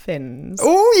mischievous Finns.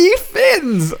 Oh, you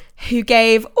Finns! Who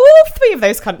gave all three of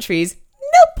those countries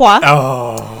nil points.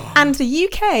 Oh. And the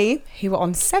UK, who were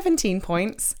on 17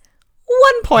 points,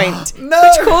 1 point. No.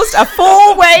 Which caused a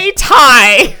 4-way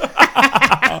tie.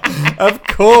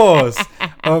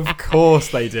 Of course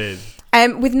they did.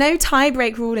 With no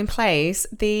tie-break rule in place,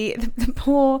 the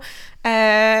poor...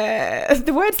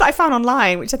 the words that I found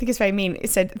online, which I think is very mean, it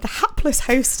said the hapless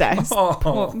hostess,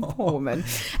 poor woman.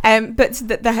 But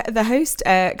the host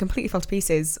completely fell to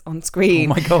pieces on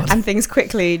screen. Oh my God. And things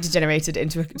quickly degenerated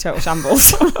into a total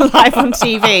shambles live on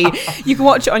TV. You can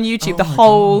watch it on YouTube.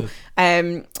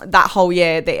 That whole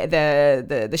year,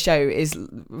 the show is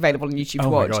available on YouTube to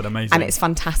watch. Oh my God, amazing. And it's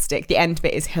fantastic. The end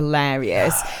bit is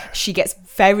hilarious. She gets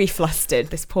very flustered,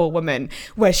 this poor woman,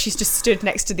 where she's just stood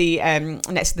next to the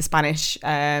Spanish,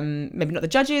 maybe not the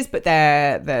judges, but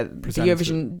the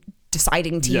Eurovision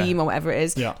deciding team or whatever it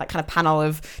is, like kind of panel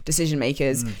of decision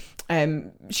makers.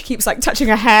 She keeps like touching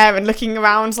her hair and looking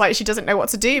around like she doesn't know what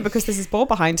to do, because there's this board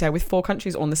behind her with 4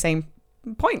 countries on the same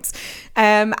points.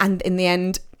 And in the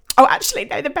end, actually,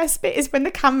 no, the best bit is when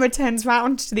the camera turns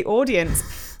round to the audience.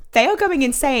 They are going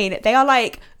insane. They are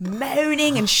like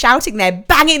moaning and shouting. They're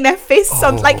banging their fists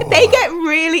on. Like, they get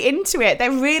really into it. They're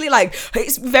really like,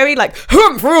 it's very like,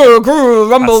 rumble,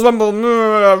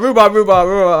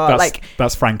 ruba.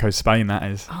 That's Franco Spain, that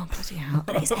is. Oh, bloody hell.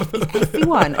 It's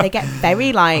everyone. They get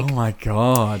very like, oh my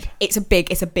God. It's a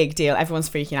big deal. Everyone's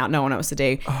freaking out. No one knows what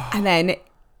to do. And then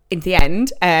in the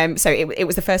end, so it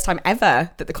was the first time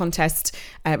ever that the contest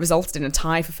resulted in a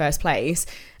tie for first place.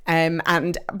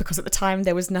 And because at the time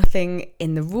there was nothing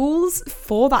in the rules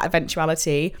for that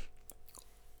eventuality,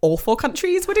 all 4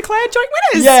 countries were declared joint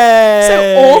winners. Yay!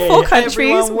 So all 4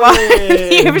 countries won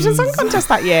the Eurovision Song Contest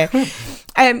that year.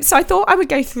 So I thought I would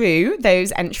go through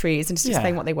those entries and just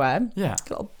explain what they were. Yeah.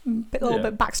 A little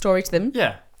bit backstory to them.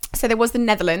 Yeah. So there was the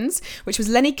Netherlands, which was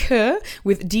Lenny Keur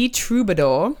with Die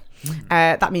Troubadour.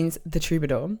 That means the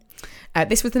Troubadour.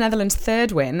 This was the Netherlands'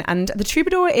 3rd win, and the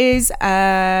Troubadour is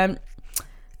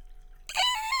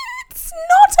it's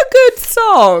not a good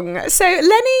song. So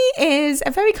Lenny is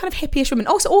a very kind of hippie-ish woman.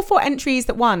 Also, all 4 entries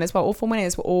that won as well, all 4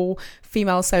 winners were all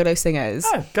female solo singers.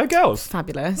 Oh, go girls.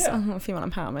 Fabulous. Yeah. Female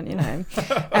empowerment, you know.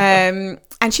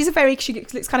 And she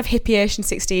looks kind of hippie-ish in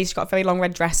 60s. She's got a very long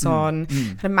red dress on,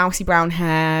 kind of mousy brown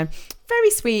hair,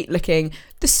 very sweet looking.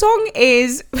 The song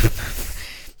is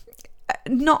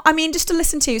just to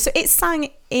listen to. So it's sang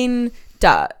in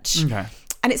Dutch. Okay.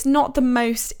 And it's not the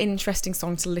most interesting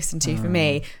song to listen to for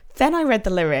me. Then I read the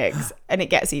lyrics and it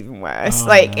gets even worse.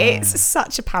 It's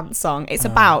such a pants song. It's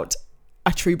about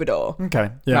a troubadour.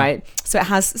 Okay. Yeah. Right? So it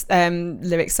has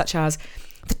lyrics such as,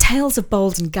 the tales of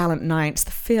bold and gallant knights,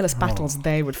 the fearless battles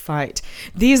they would fight.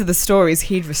 These are the stories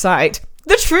he'd recite.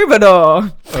 The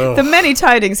troubadour! The many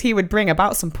tidings he would bring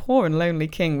about some poor and lonely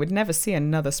king would never see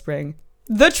another spring.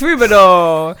 The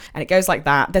troubadour, and it goes like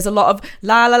that. There's a lot of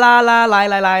la la la la la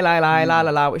la la la la la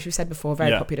la la, which we've said before,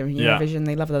 very popular in Eurovision.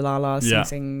 They love the la la,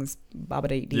 sings,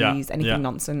 babba-dee-dees, anything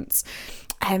nonsense.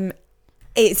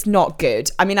 It's not good.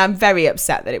 I mean, I'm very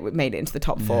upset that it made it into the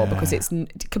top 4 because it's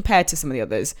compared to some of the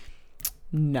others.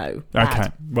 No. Bad. Okay.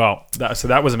 Well,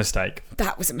 that was a mistake.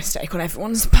 That was a mistake on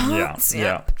everyone's part.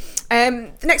 Yeah.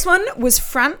 The next one was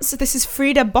France. This is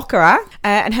Frida Boccara,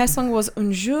 and her song was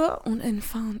Un jour un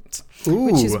enfant,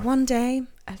 which is one day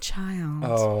a child.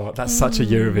 Oh, that's such a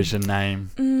Eurovision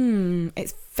name.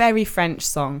 It's very French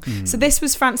song. So this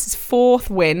was France's 4th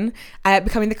win,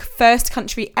 becoming the first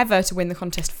country ever to win the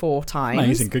contest 4 times.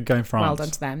 Amazing. Good going, France. Well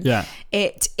done to them. Yeah.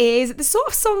 It is the sort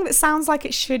of song that sounds like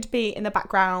it should be in the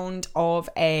background of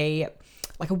a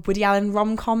Woody Allen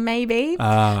rom-com maybe,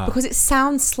 because it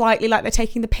sounds slightly like they're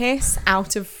taking the piss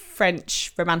out of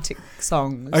French romantic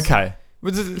songs. Okay.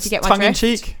 Was If you it get my tongue in drift.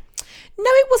 cheek? No,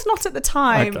 it was not at the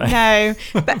time. Okay.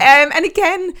 No. But, and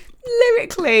again,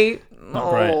 lyrically,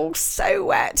 Not great. so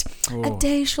wet. Oh. A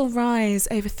day shall rise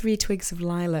over 3 twigs of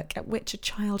lilac, at which a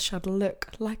child shall look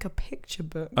like a picture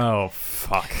book. Oh,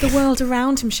 fuck. The world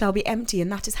around him shall be empty,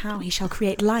 and that is how he shall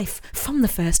create life from the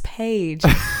first page.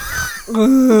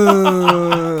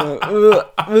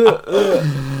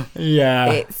 Yeah.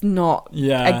 It's not,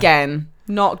 Yeah. again,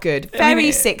 not good. I Very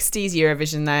mean, 60s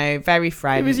Eurovision, though. Very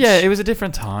French. It was a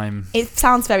different time. It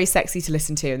sounds very sexy to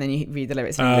listen to, and then you read the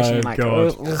lyrics in English and you're like,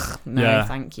 God. ugh, no, Yeah.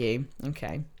 thank you.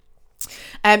 Okay.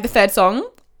 The third song,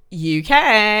 UK.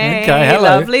 Okay, hello.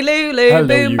 Lovely Lulu. Hello,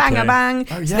 Boom, UK. bang, bang.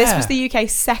 Oh, So this yeah. was the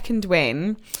UK's second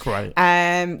win. Great.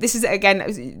 This is,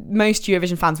 again, most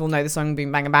Eurovision fans will know the song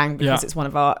Boom, bang, bang because Yeah. it's one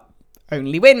of our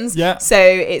only wins. Yeah. So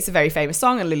it's a very famous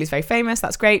song, and Lulu's very famous.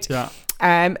 That's great. Yeah.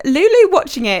 Lulu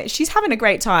watching it, she's having a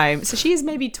great time. So she is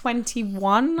maybe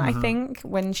 21, I Mm-hmm. think,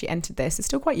 when she entered this. It's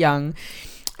still quite young.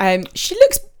 She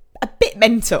looks a bit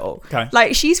mental. Okay.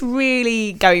 Like she's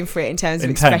really going for it in terms of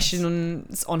Intense. expression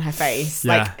on her face.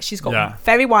 Yeah. Like she's got Yeah.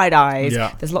 very wide eyes.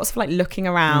 Yeah. There's lots of like looking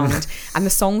around, and the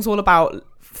song's all about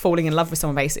falling in love with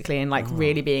someone basically, and like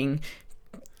really being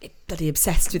bloody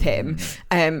obsessed with him.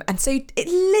 And so a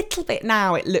little bit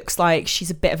now it looks like she's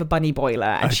a bit of a bunny boiler,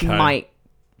 and she Okay. might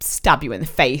stab you in the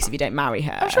face if you don't marry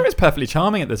her. I'm sure it was perfectly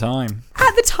charming at the time.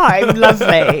 At the time,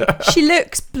 lovely. She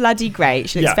looks bloody great.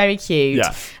 She looks Yeah. very cute.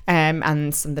 Yeah.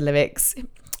 And some of the lyrics.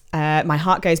 My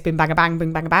heart goes boom bang a bang,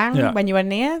 boom bang a bang. Yeah. When you are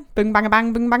near, boom bang a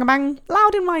bang,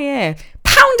 loud in my ear.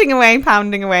 Pounding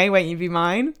away, won't you be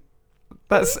mine?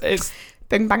 It's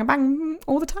Boom bang a bang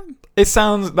all the time. It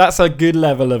sounds, that's a good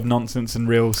level of nonsense and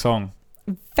real song.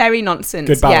 Very nonsense.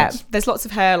 Good balance. Yeah. There's lots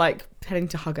of her like heading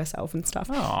to hug herself and stuff.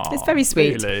 Oh, It's very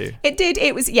sweet. Really?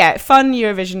 It was fun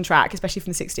Eurovision track, especially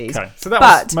from the 60s. Okay, so that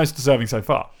But- was most deserving so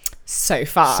far. So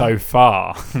far. So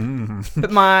far.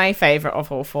 But my favourite of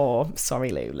all four, sorry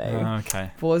Lulu,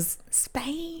 Okay. was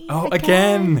Spain. Oh,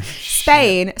 again.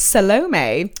 Spain,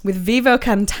 Salome with Vivo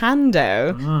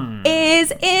Cantando Hmm.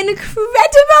 is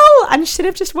incredible and should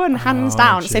have just won hands Oh,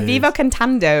 down. So jeez. Vivo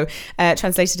Cantando,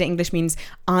 translated to English, means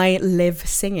I live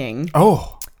singing.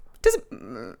 Oh, Doesn't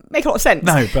make a lot of sense.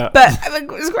 no, but It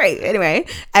was great. Anyway,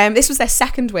 this was their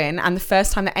second win and the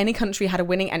first time that any country had a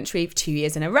winning entry for 2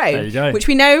 years in a row. There you go. Which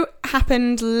we know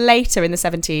happened later in the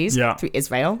 70s Yeah. through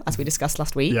Israel, as we discussed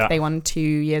last week. Yeah. They won 2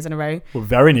 years in a row. well,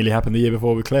 very nearly happened the year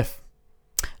before with Cliff.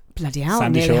 Bloody hell.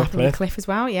 Sandy Nearly Shore, happened with Cliff as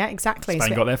well. Yeah, exactly. Spain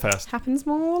So got there first. happens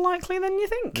more likely than you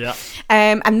think. Yeah.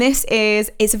 And this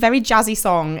it's a very jazzy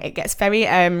song. It gets very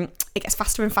it gets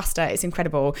faster and faster. It's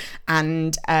incredible.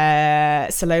 And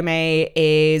Salome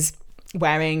is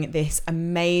wearing this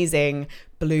amazing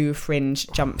blue fringe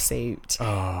jumpsuit.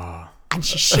 Oh. And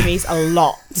she shimmies a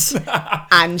lot,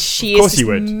 and she Of course is you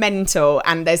just would. mental.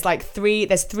 And there's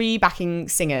three backing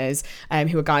singers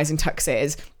who are guys in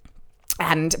tuxes.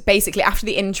 And basically, after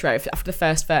the intro, after the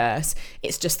first verse,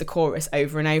 it's just the chorus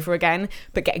over and over again,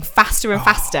 but getting faster and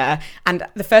faster. And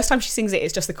the first time she sings it,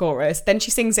 it's just the chorus. Then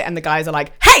she sings it, and the guys are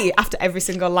like, "Hey!" after every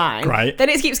single line. Right. Then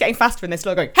it keeps getting faster, and they're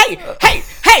still going, "Hey, hey,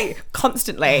 hey!"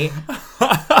 constantly.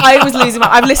 I was losing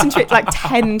I've listened to it like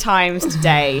 10 times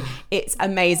today. It's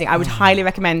amazing. I would highly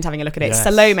recommend having a look at it. Yes.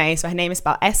 Salome, so her name is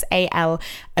spelled Salome,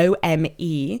 and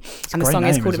the great song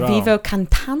is name called as well. Vivo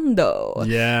Cantando.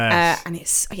 Yes. And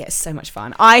it's so much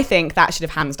fun. I think that should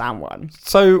have hands down won.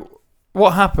 So,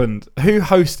 what happened? Who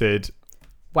hosted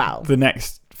Well, the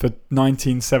next for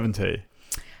 1970?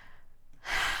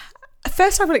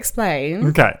 first I will explain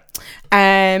Okay.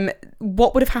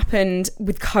 what would have happened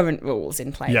with current rules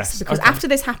in place. Yes, Because okay. after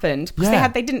this happened, because Yeah.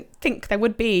 they didn't think there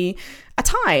would be a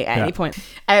tie at Yeah. any point.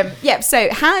 So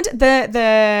had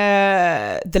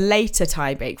the later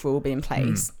tie-break rule be in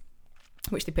place,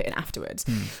 which they put in afterwards,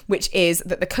 which is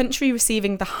that the country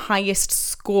receiving the highest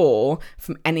score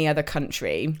from any other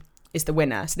country is the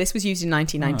winner. So this was used in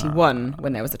 1991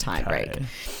 when there was a tie-break. Okay.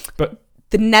 But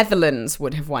The Netherlands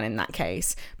would have won in that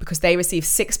case because they received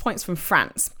 6 points from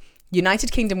France. United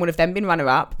Kingdom would have then been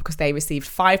runner-up because they received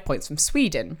 5 points from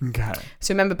Sweden. okay.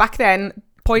 So remember, back then,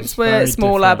 points It's were very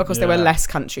smaller different, because there were yeah. less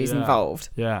countries Yeah. involved.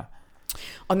 Yeah.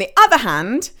 On the other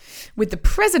hand, with the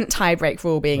present tie-break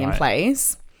rule being in Right.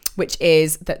 place, which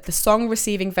is that the song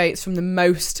receiving votes from the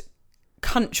most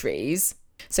countries,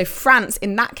 so France,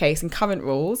 in that case, in current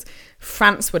rules,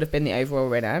 France would have been the overall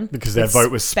winner. Because their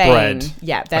With was Spain, spread.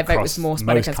 Yeah, their vote was across more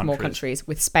spread most across more countries. countries,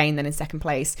 with Spain then in second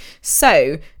place.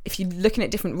 So if you're looking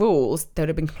at different rules, there would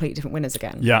have been completely different winners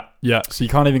again. Yeah. Yeah. So you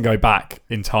can't even go back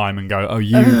in time and go, oh,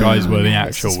 you guys were the It's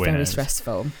actual just very winners.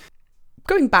 stressful.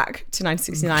 Going back to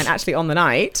 1969, actually on the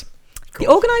night, The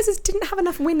organisers didn't have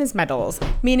enough winners' medals,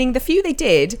 meaning the few they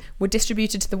did were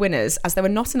distributed to the winners as there were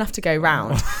not enough to go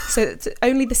round. So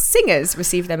only the singers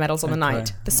received their medals on the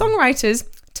night. The songwriters,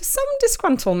 to some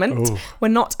disgruntlement, were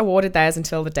not awarded theirs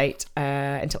until after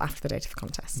the date of the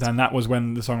contest. Then that was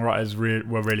when the songwriters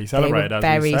were really celebrated. They were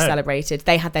very celebrated.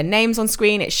 They had their names on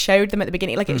screen. It showed them at the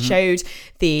beginning, like it showed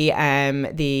the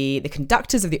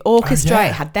conductors of the orchestra.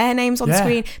 It had their names on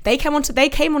screen. They came onto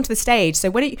the stage. So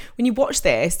when you watch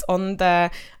this on the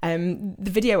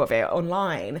video of it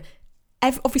online,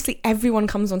 obviously everyone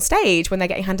comes on stage when they're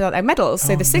getting handed out their medals.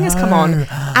 So the singers come on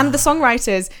and the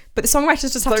songwriters, but the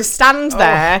songwriters just have to stand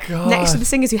there next to the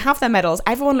singers who have their medals.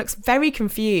 Everyone looks very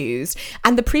confused.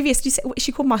 And the previous, is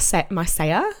she called Marcella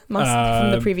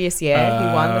from the previous year,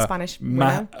 who won the Spanish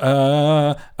winner?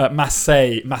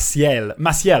 Maciel,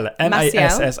 Massiel,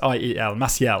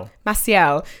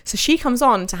 Maciel. So she comes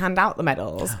on to hand out the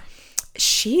medals.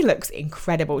 She looks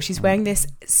incredible. She's wearing this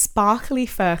sparkly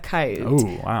fur coat.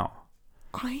 Oh, wow.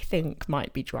 I think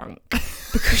might be drunk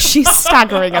because she's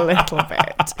staggering a little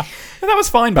bit. That was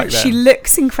fine back then. She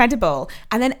looks incredible.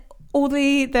 And then all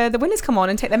the winners come on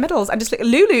and take their medals, and just look,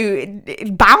 Lulu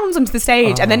bounds onto the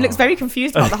stage and then looks very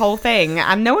confused about the whole thing,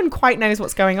 and no one quite knows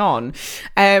what's going on.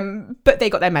 But they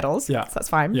got their medals, so that's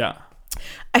fine. Yeah.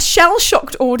 A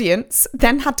shell-shocked audience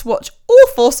then had to watch all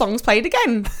 4 songs played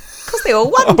again because they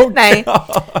all won, didn't they?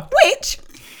 Which,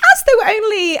 as there were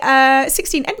only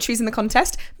 16 entries in the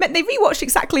contest, meant they rewatched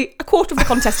exactly a quarter of the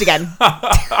contest again.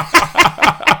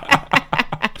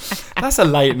 That's a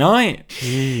late night.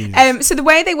 So the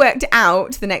way they worked it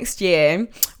out the next year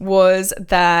was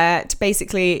that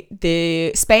basically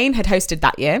Spain had hosted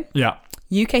that year. Yeah.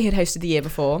 UK had hosted the year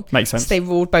before. Makes sense. So they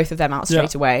ruled both of them out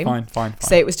straight away. Fine.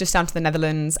 So it was just down to the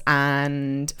Netherlands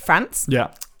and France.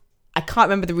 Yeah. I can't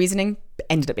remember the reasoning, but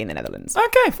ended up being the Netherlands.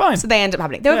 Okay, fine. So they ended up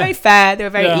having it. They were very fair. They were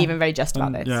very even, very just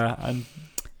about this. Yeah. And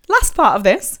last part of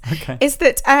this is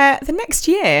that the next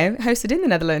year, hosted in the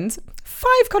Netherlands,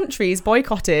 5 countries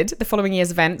boycotted the following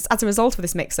year's events as a result of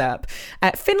this mix-up.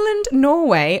 Finland,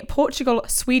 Norway, Portugal,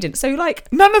 Sweden. So,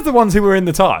 like... none of the ones who were in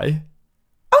the tie...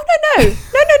 Oh, no.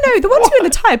 The ones who were in the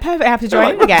tie are perfectly happy to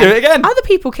join in again. Do it again. Other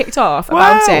people kicked off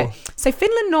about it. So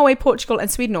Finland, Norway, Portugal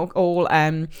and Sweden all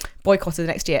boycotted the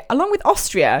next year, along with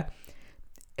Austria,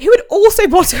 who had also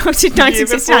boycotted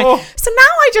 1969. So now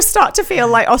I just start to feel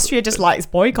like Austria just likes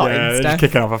boycotting stuff. They're just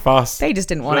kicking off a fuss. They just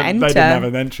didn't want to enter. They didn't have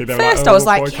an entry. First I was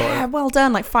like, yeah, well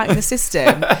done, like fighting the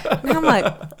system. Now I'm like,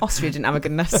 Austria didn't have a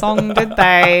good enough song, did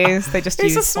they? So they just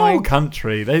it's used a small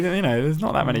country. They, there's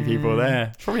not that many people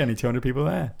there. Probably only 200 people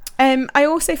there. I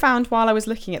also found while I was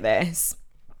looking at this,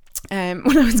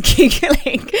 when I was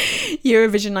Googling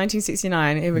Eurovision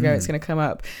 1969, here we go, it's going to come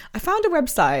up. I found a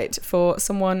website for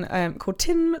someone called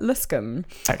Tim Luscombe.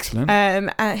 Excellent.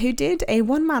 Who did a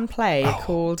one-man play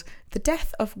called The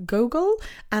Death of Gogol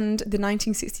and the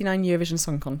 1969 Eurovision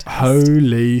Song Contest.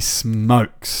 Holy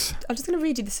smokes. I'm just going to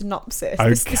read you the synopsis. Okay.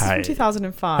 This is from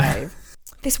 2005.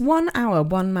 This 1 hour,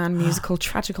 one-man musical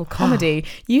tragical comedy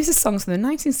uses songs from the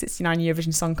 1969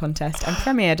 Eurovision Song Contest and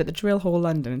premiered at the Drill Hall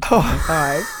London in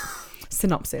 2005.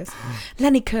 Synopsis.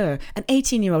 Lenny Kerr, an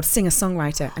 18-year-old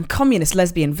singer-songwriter and communist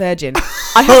lesbian virgin.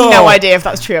 I have no idea if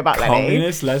that's true about Lenny.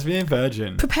 Communist lesbian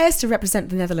virgin. Prepares to represent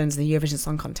the Netherlands in the Eurovision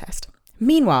Song Contest.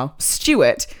 Meanwhile,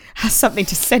 Stuart has something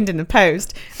to send in the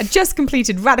post. A just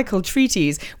completed radical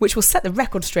treatise which will set the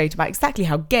record straight about exactly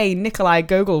how gay Nikolai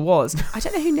Gogol was. I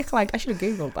don't know who Nikolai... I should have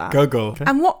Googled that. Gogol.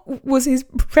 And what was his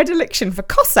predilection for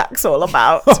Cossacks all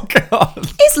about? Oh, God.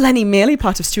 Is Lenny merely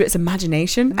part of Stuart's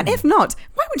imagination? And if not,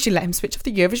 why would she let him switch off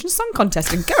the Eurovision Song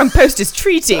Contest and go and post his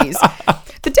treatise?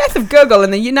 The Death of Gogol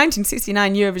in the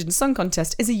 1969 Eurovision Song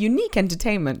Contest is a unique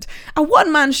entertainment. A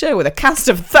one-man show with a cast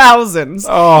of thousands.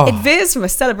 It veers from a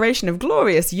celebration of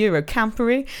glorious Euro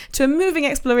campery to a moving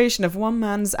exploration of one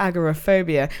man's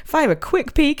agoraphobia via a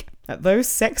quick peek at those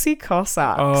sexy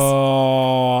Cossacks.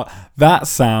 Oh, that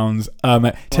sounds...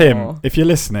 Tim, if you're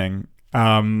listening...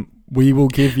 we will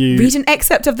give you... Read an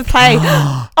excerpt of the play.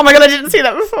 Oh my God, I didn't see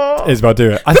that before. Isabel,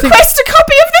 do it. Request a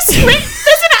copy of the script.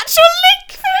 There's an actual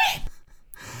link for it.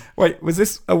 Wait, was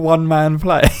this a one-man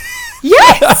play?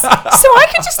 Yes. So I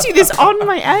could just do this on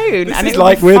my own. This and is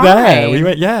like we're there. We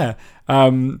went, yeah.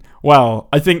 Well,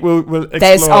 I think we'll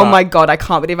explore Oh my God, I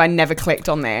can't believe I never clicked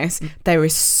on this. There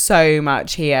is so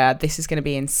much here. This is going to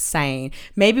be insane.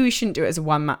 Maybe we shouldn't do it as a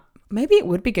one-man... Maybe it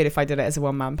would be good if I did it as a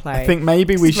one-man play. I think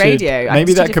maybe we should. Radio.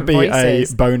 Maybe that could be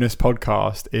voices. A bonus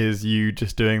podcast. Is you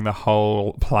just doing the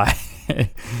whole play?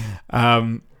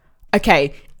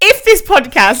 Okay, if this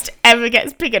podcast ever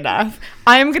gets big enough,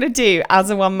 I am going to do as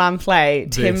a one-man play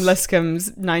Tim Luscombe's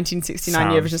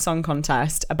 1969 Eurovision Song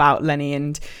Contest about Lenny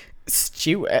and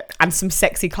Stuart and some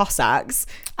sexy Cossacks,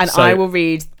 and So- I will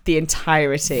read the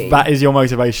entirety. That is your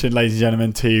motivation, ladies and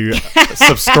gentlemen, to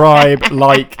subscribe,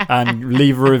 like, and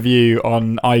leave a review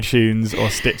on iTunes or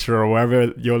Stitcher or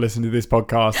wherever you're listening to this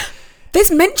podcast. There's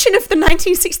mention of the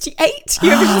 1968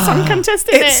 Eurovision Song Contest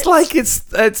in It's it. like it's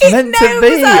meant to knows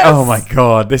be. us. Oh my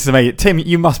god, this is amazing. Tim,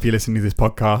 you must be listening to this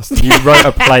podcast. You wrote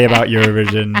a play about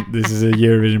Eurovision. This is a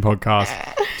Eurovision podcast.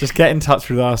 Just get in touch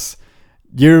with us.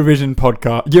 Eurovision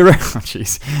podcast,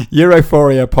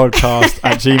 Europhoria podcast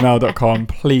at gmail.com.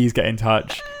 Please get in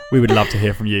touch. We would love to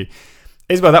hear from you.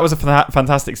 Isabel, that was a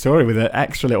fantastic story with an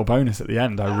extra little bonus at the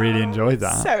end. I really enjoyed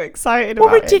that. So excited What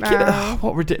about ridiculous! it now.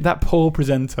 What ridiculous! That poor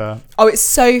presenter. Oh, it's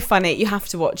so funny. You have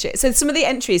to watch it. So some of the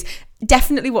entries,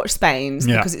 definitely watch Spain's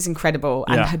Yeah. because it's incredible,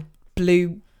 and Yeah. her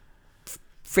blue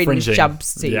fringe Fringing.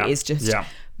 jumpsuit Yeah. is just Yeah.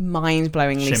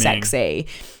 mind-blowingly Shimmying. sexy.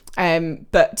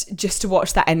 But just to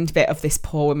watch that end bit of this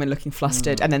poor woman looking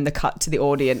flustered, and then the cut to the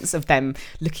audience of them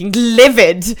looking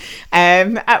livid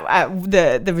at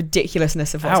the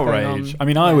ridiculousness of what's going on. Outrage. I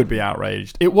mean, I would be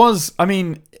outraged. It was. I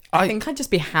mean, I think I'd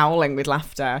just be howling with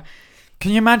laughter. Can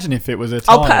you imagine if it was a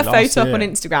tie I'll put a last photo up year? on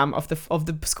Instagram of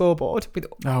the scoreboard with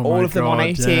Oh all my of them on God,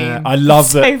 18. yeah. I love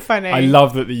It's that. So funny. I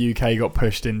love that the UK got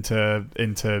pushed into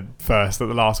first at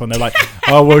the last one. They're like,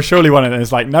 oh, well, surely one of them.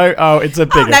 It's like, no, it's a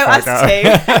bigger no, us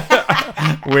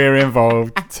photo. We're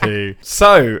involved too.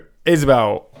 So,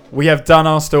 Isabel, we have done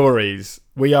our stories.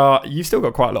 You've still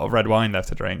got quite a lot of red wine left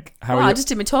to drink. How Well, are I you? just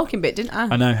did my talking bit, didn't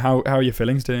I? I know. How are your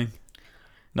feelings doing?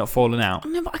 Not falling out?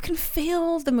 No, but I can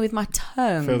feel them with my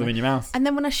tongue. Feel them in your mouth? And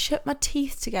then when I shut my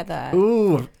teeth together.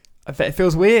 Ooh, I bet it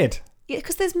feels weird. Yeah,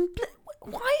 because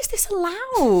why is this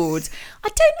allowed? I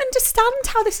don't understand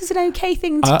how this is an okay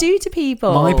thing to do to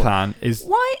people. My plan is...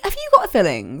 Why? Have you got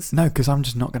fillings? No, because I'm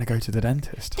just not going to go to the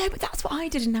dentist. No, but that's what I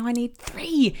did, and now I need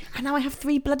 3. And now I have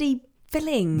 3 bloody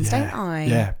fillings, don't I?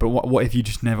 Yeah, but what if you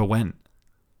just never went?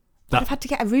 I've had to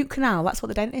get a root canal. That's what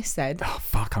the dentist said. Oh,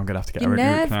 fuck, I'm going to have to get Your a root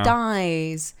nerve canal.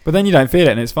 dies. But then you don't feel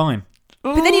it and it's fine.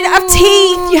 But then you don't have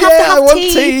teeth. You have to have I want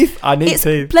teeth. I need It's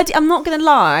teeth. bloody. I'm not gonna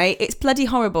lie. It's bloody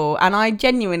horrible. And I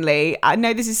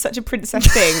know this is such a princess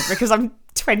thing because I'm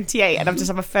 28 and I've just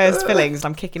had my first fillings and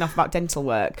I'm kicking off about dental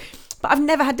work. But I've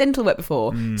never had dental work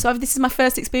before, so this is my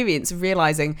first experience of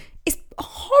realizing it's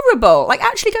horrible. Like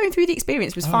actually going through the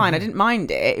experience was fine. I didn't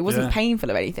mind it. It wasn't painful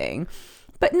or anything.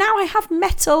 But now I have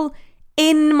metal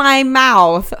in my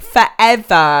mouth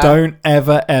forever. Don't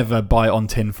ever bite on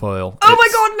tin foil. Oh my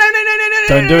god! No!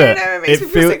 Don't do it. No, it makes me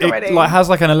feel sick already. It like has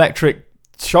like an electric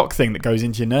shock thing that goes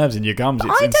into your nerves and your gums.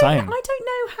 It's insane. I don't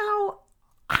know how.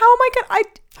 How am I gonna?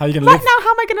 How are you gonna Right live? now,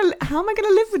 how am I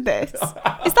gonna live with this?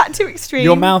 Is that too extreme?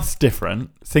 Your mouth's different.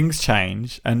 Things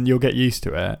change, and you'll get used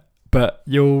to it. But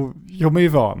you'll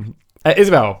move on.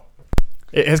 Isabel,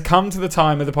 it has come to the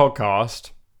time of the podcast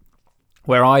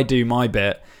where I do my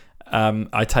bit.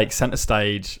 I take centre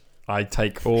stage. I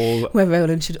take all, where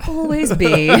Roland should always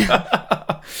be.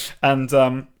 and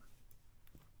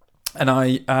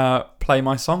I play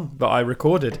my song that I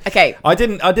recorded. Okay. I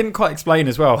didn't quite explain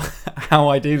as well how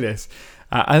I do this.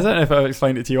 I don't know if I've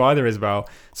explained it to you either, Isabel.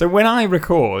 So when I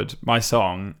record my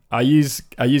song, I use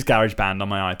GarageBand on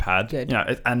my iPad. Good. You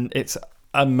know, and it's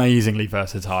amazingly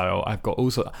versatile. I've got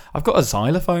a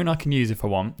xylophone I can use if I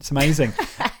want. It's amazing.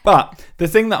 But the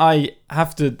thing that I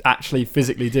have to actually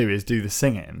physically do is do the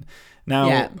singing.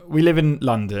 Now, we live in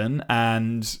London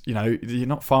and, you know, you're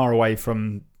not far away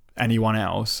from anyone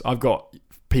else. I've got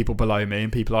people below me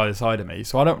and people either side of me,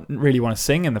 so I don't really want to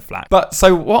sing in the flat. But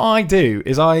so what I do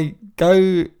is I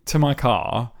go to my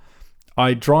car,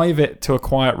 I drive it to a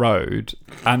quiet road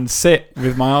and sit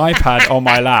with my iPad on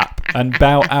my lap and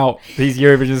belt out these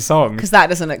Eurovision songs. Because that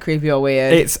doesn't look creepy or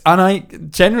weird. And I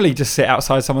generally just sit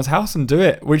outside someone's house and do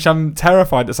it, which I'm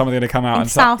terrified that someone's going to come out in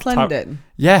and South London.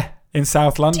 Yeah, in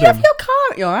South London. Do you have your car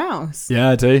at your house? Yeah,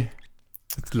 I do.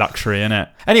 It's luxury, innit?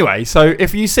 Anyway, so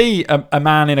if you see a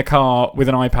man in a car with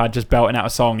an iPad just belting out a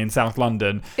song in South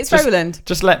London, It's Roland.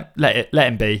 just let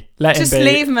him be. Just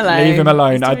leave him alone. Leave him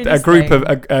alone. He's doing A his group thing.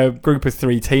 of a group of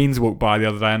 3 teens walked by the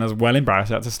other day, and I was well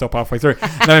embarrassed. I had to stop halfway through.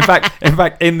 No, in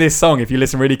fact, in this song, if you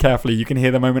listen really carefully, you can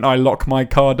hear the moment I lock my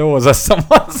car doors as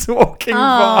someone's walking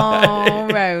by. Oh,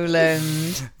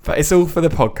 Roland. But it's all for the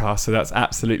podcast, so that's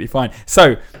absolutely fine.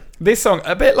 So this song,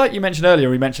 a bit like you mentioned earlier,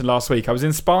 we mentioned last week, I was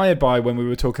inspired by when we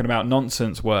were talking about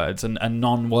nonsense words and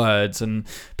non-words, and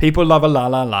people love a la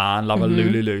la la and love a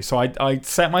lulu. So I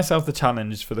set myself the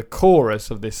challenge for the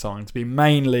chorus of this song to be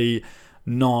mainly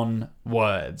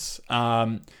non-words.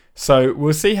 So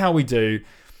we'll see how we do.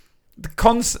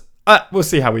 We'll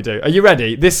see how we do. Are you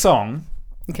ready? This song,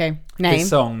 Okay. Name. This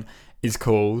song is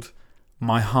called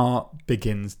My heart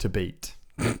begins to beat.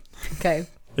 Okay.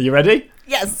 Are you ready?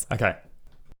 Yes. Okay.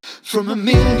 From a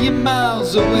million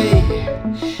miles away,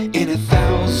 in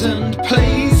 1,000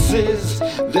 places,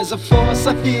 there's a force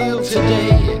I feel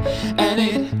today, and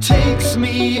it takes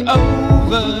me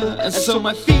over. And so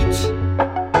my feet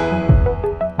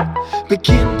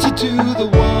begin to do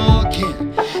the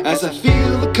walking as I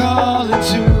feel the call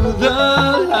into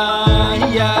the light.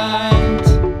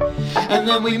 And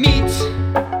then we meet,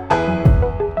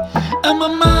 and my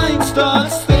mind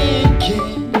starts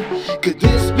thinking, could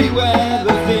this be where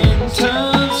the thing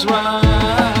turns right?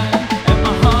 And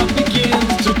my heart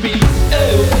begins to beat.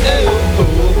 Oh, oh,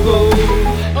 oh, oh.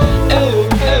 Oh, oh,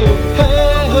 oh, oh.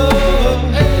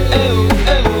 Oh,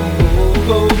 oh,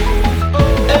 oh. Oh,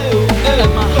 oh.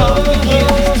 And my heart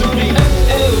begins to beat.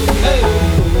 Oh, oh,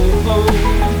 oh.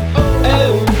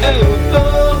 Oh, oh, oh.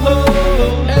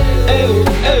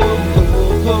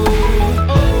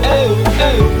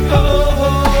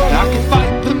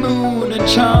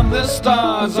 Charm the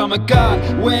stars, I'm a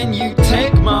god when you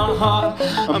take my heart.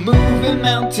 I'm moving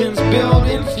mountains,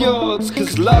 building fjords,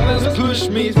 cause love has pushed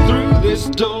me through this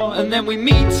door. And then we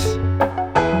meet,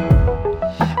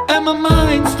 and my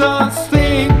mind starts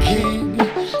thinking,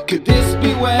 could this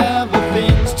be where the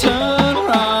things turn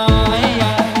right?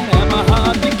 And my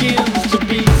heart begins to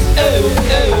beat. Oh,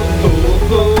 oh, oh,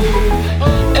 oh.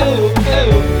 Oh, oh,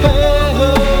 oh,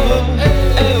 oh.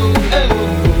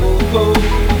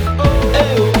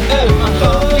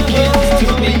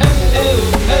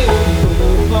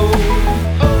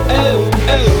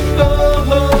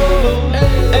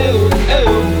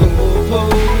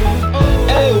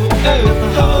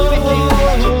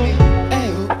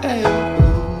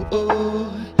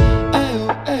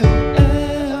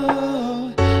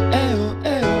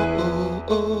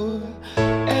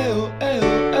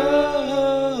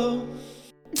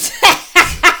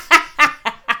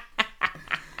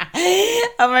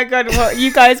 Oh my god, what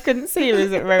you guys couldn't see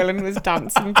was that Roland was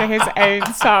dancing to his own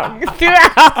song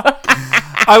throughout.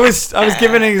 I was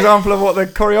giving an example of what the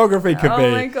choreography could be.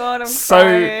 Oh my god, I'm so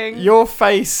crying. Your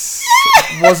face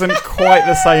wasn't quite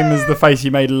the same as the face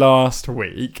you made last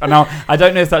week. And now I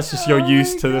don't know if that's just you're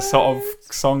used to the sort of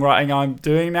songwriting I'm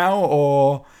doing now,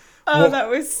 or what? That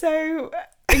was so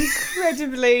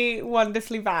incredibly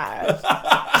wonderfully bad.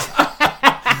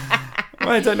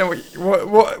 I don't know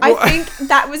what. I think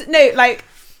that was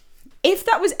if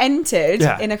that was entered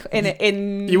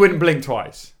in you wouldn't blink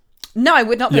twice. No, I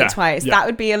would not blink twice. Yeah. That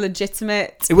would be a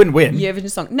legitimate. It wouldn't win. Eurovision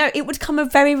song. No, it would come a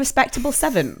very respectable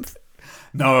 7th.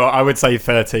 No, I would say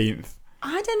 13th.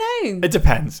 I don't know. It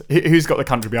depends. Who's got the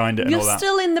country behind it and all that? You're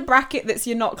still in the bracket that's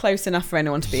you're not close enough for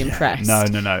anyone to be impressed. No.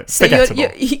 So forgettable.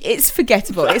 It's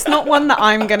forgettable. It's not one that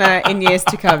I'm going to, in years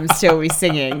to come, still be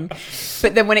singing.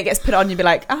 But then when it gets put on, you'll be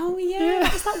like, oh yeah,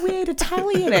 that was that weird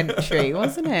Italian entry,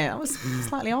 wasn't it? That was a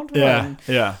slightly odd one.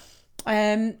 Yeah.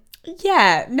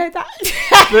 Yeah, no, that.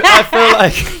 But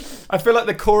I feel like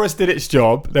the chorus did its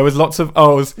job. There was lots of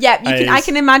O's. Yeah, I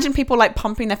can imagine people like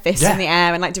pumping their fists in the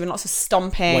air and like doing lots of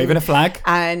stomping, waving a flag,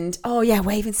 and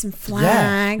waving some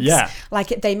flags. Yeah. Like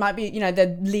they might be,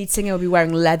 the lead singer will be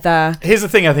wearing leather. Here's the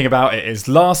thing I think about it is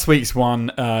last week's one,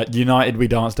 United We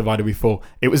Dance, Divided We Fall.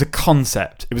 It was a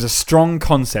concept. It was a strong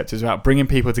concept. It was about bringing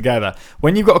people together.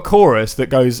 When you've got a chorus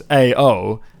that goes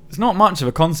A-O, there's not much of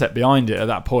a concept behind it at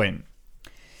that point.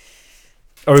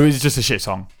 Or it was just a shit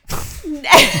song.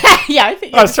 Yeah, I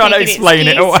think I was trying to explain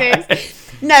it away.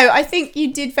 No, I think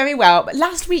you did very well. But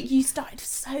last week you started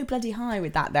so bloody high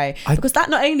with that though, because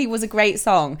that not only was a great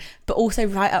song, but also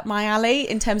right up my alley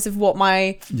in terms of what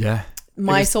my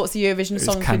sorts of Eurovision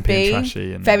songs would be. And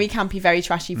very campy, very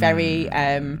trashy, very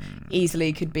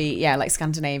easily could be like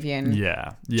Scandinavian.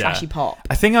 Trashy pop.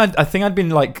 I think I'd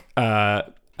been like.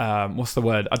 What's the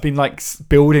word? I've been like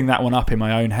building that one up in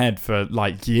my own head for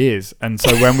like years, and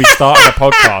so when we started the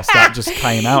podcast, that just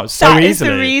came out so easily. That is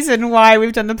the reason why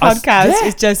we've done the podcast,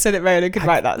 is just so that Roland could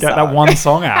write that song. Get that one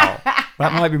song out.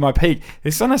 That might be my peak.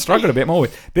 This one I struggled a bit more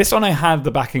with. This one I had the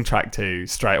backing track to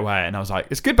straight away, and I was like,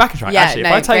 it's a good backing track. Actually,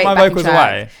 if I take my vocals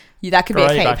away, that could be a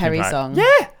Katy Perry song.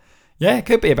 Yeah, it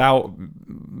could be about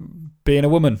being a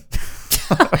woman.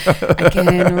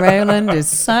 Again, Roland is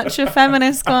such a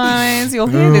feminist, guys. You'll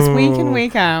hear this week in,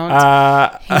 week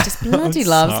out. He just bloody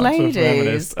loves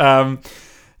ladies. So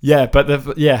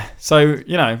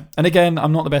and again,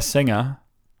 I'm not the best singer,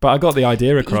 but I got the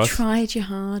idea across. You tried your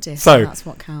hardest. So that's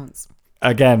what counts.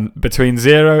 Again, between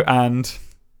 0 and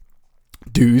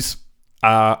dues,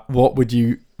 what would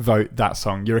you vote that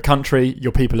song? You're a country.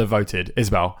 Your people have voted.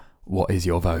 Isabel, what is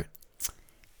your vote?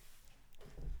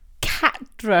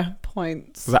 4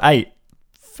 points. Was that 8?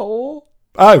 4.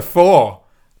 Oh, 4.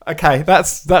 Okay,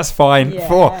 that's fine. Yeah.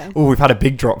 4. Oh, we've had a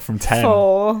big drop from 10.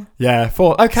 4. Yeah,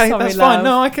 4. Okay, Sorry, that's fine.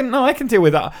 love. No, I can deal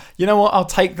with that. You know what? I'll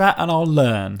take that and I'll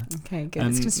learn. Okay, good.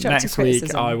 And It's constructive next criticism.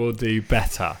 week I will do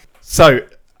better. So,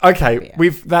 okay,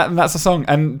 Yeah. that's a song,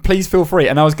 and please feel free.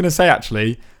 And I was going to say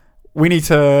actually, we need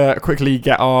to quickly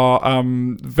get our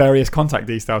various contact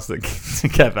details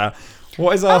together.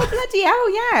 What is our? Oh bloody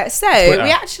hell! Yeah. So Twitter.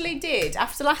 we actually did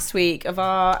after last week of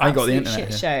our I got the absolute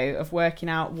internet shit show of working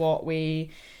out what we.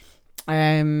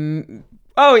 Email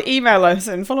us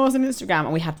and follow us on Instagram,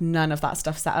 and we had none of that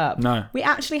stuff set up. No. We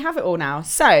actually have it all now.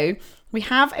 So we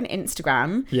have an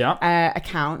Instagram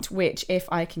account, which if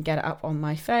I can get it up on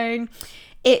my phone,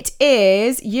 it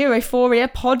is Europhoria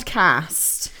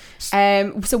Podcast.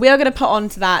 So we are going to put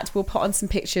onto that. We'll put on some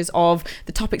pictures of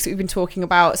the topics that we've been talking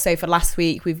about. So for last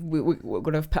week, we're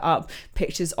going to put up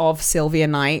pictures of Sylvia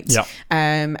Knight,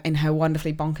 in her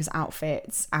wonderfully bonkers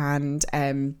outfits, and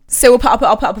so I'll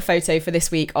put up a photo for this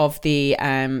week of the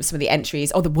some of the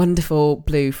entries. Oh, the wonderful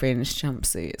blue fringe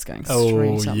jumpsuit is going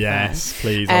straight up. Yes,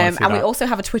 please. And we also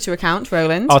have a Twitter account,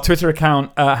 Roland. Our Twitter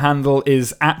account handle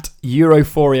is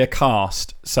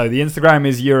 @EurophoriaCast. So the Instagram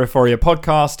is Europhoria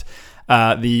Podcast.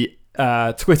 The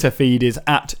Twitter feed is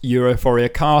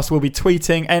 @EurophoriaCast. We'll be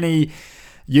tweeting any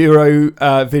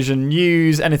Eurovision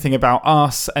news, anything about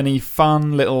us, any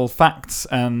fun little facts,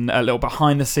 and a little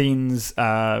behind the scenes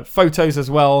photos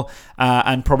as well,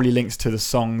 and probably links to the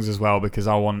songs as well, because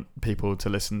I want people to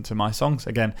listen to my songs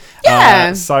again.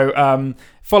 So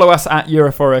follow us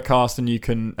 @EurophoriaCast, and you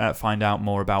can find out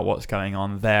more about what's going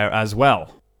on there as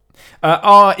well.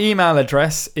 Our email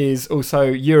address is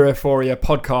also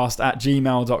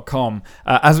europhoriapodcast@gmail.com.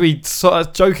 As we sort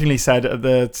of jokingly said at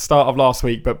the start of last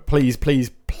week, but please do,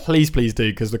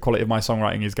 because the quality of my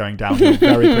songwriting is going downhill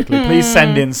very quickly. Please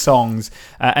send in songs,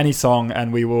 any song,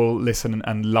 and we will listen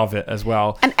and love it as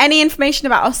well. And any information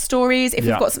about our stories, if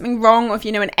we've got something wrong, or if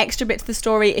you know an extra bit to the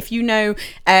story, if you know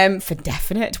for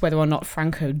definite whether or not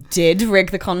Franco did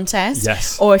rig the contest,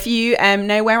 yes, or if you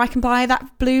know where I can buy that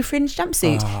blue fringe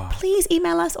jumpsuit, please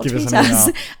email us or tweet us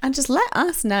and just let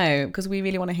us know, because we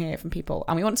really want to hear from people,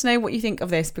 and we want to know what you think of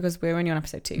this, because we're only on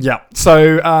episode 2. Yeah.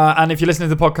 So, and if you're listening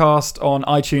to the podcast on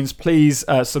iTunes, please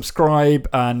subscribe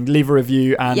and leave a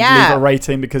review and leave a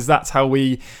rating, because that's how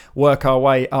we work our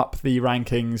way up the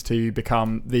rankings to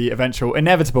become the eventual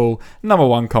inevitable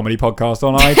 #1 comedy podcast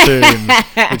on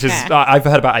iTunes, which is, I've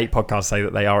heard about 8 podcasts say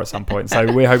that they are at some point.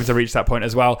 So we're hoping to reach that point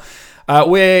as well.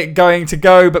 We're going to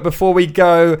go, but before we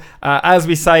go, as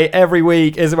we say every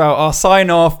week, Isabel, our sign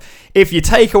off. If you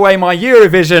take away my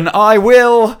Eurovision, I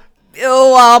will...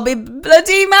 Oh, I'll be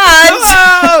bloody mad.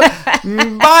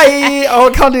 Bye. Oh,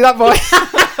 I can't do that voice.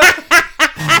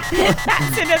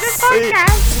 That's another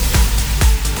podcast.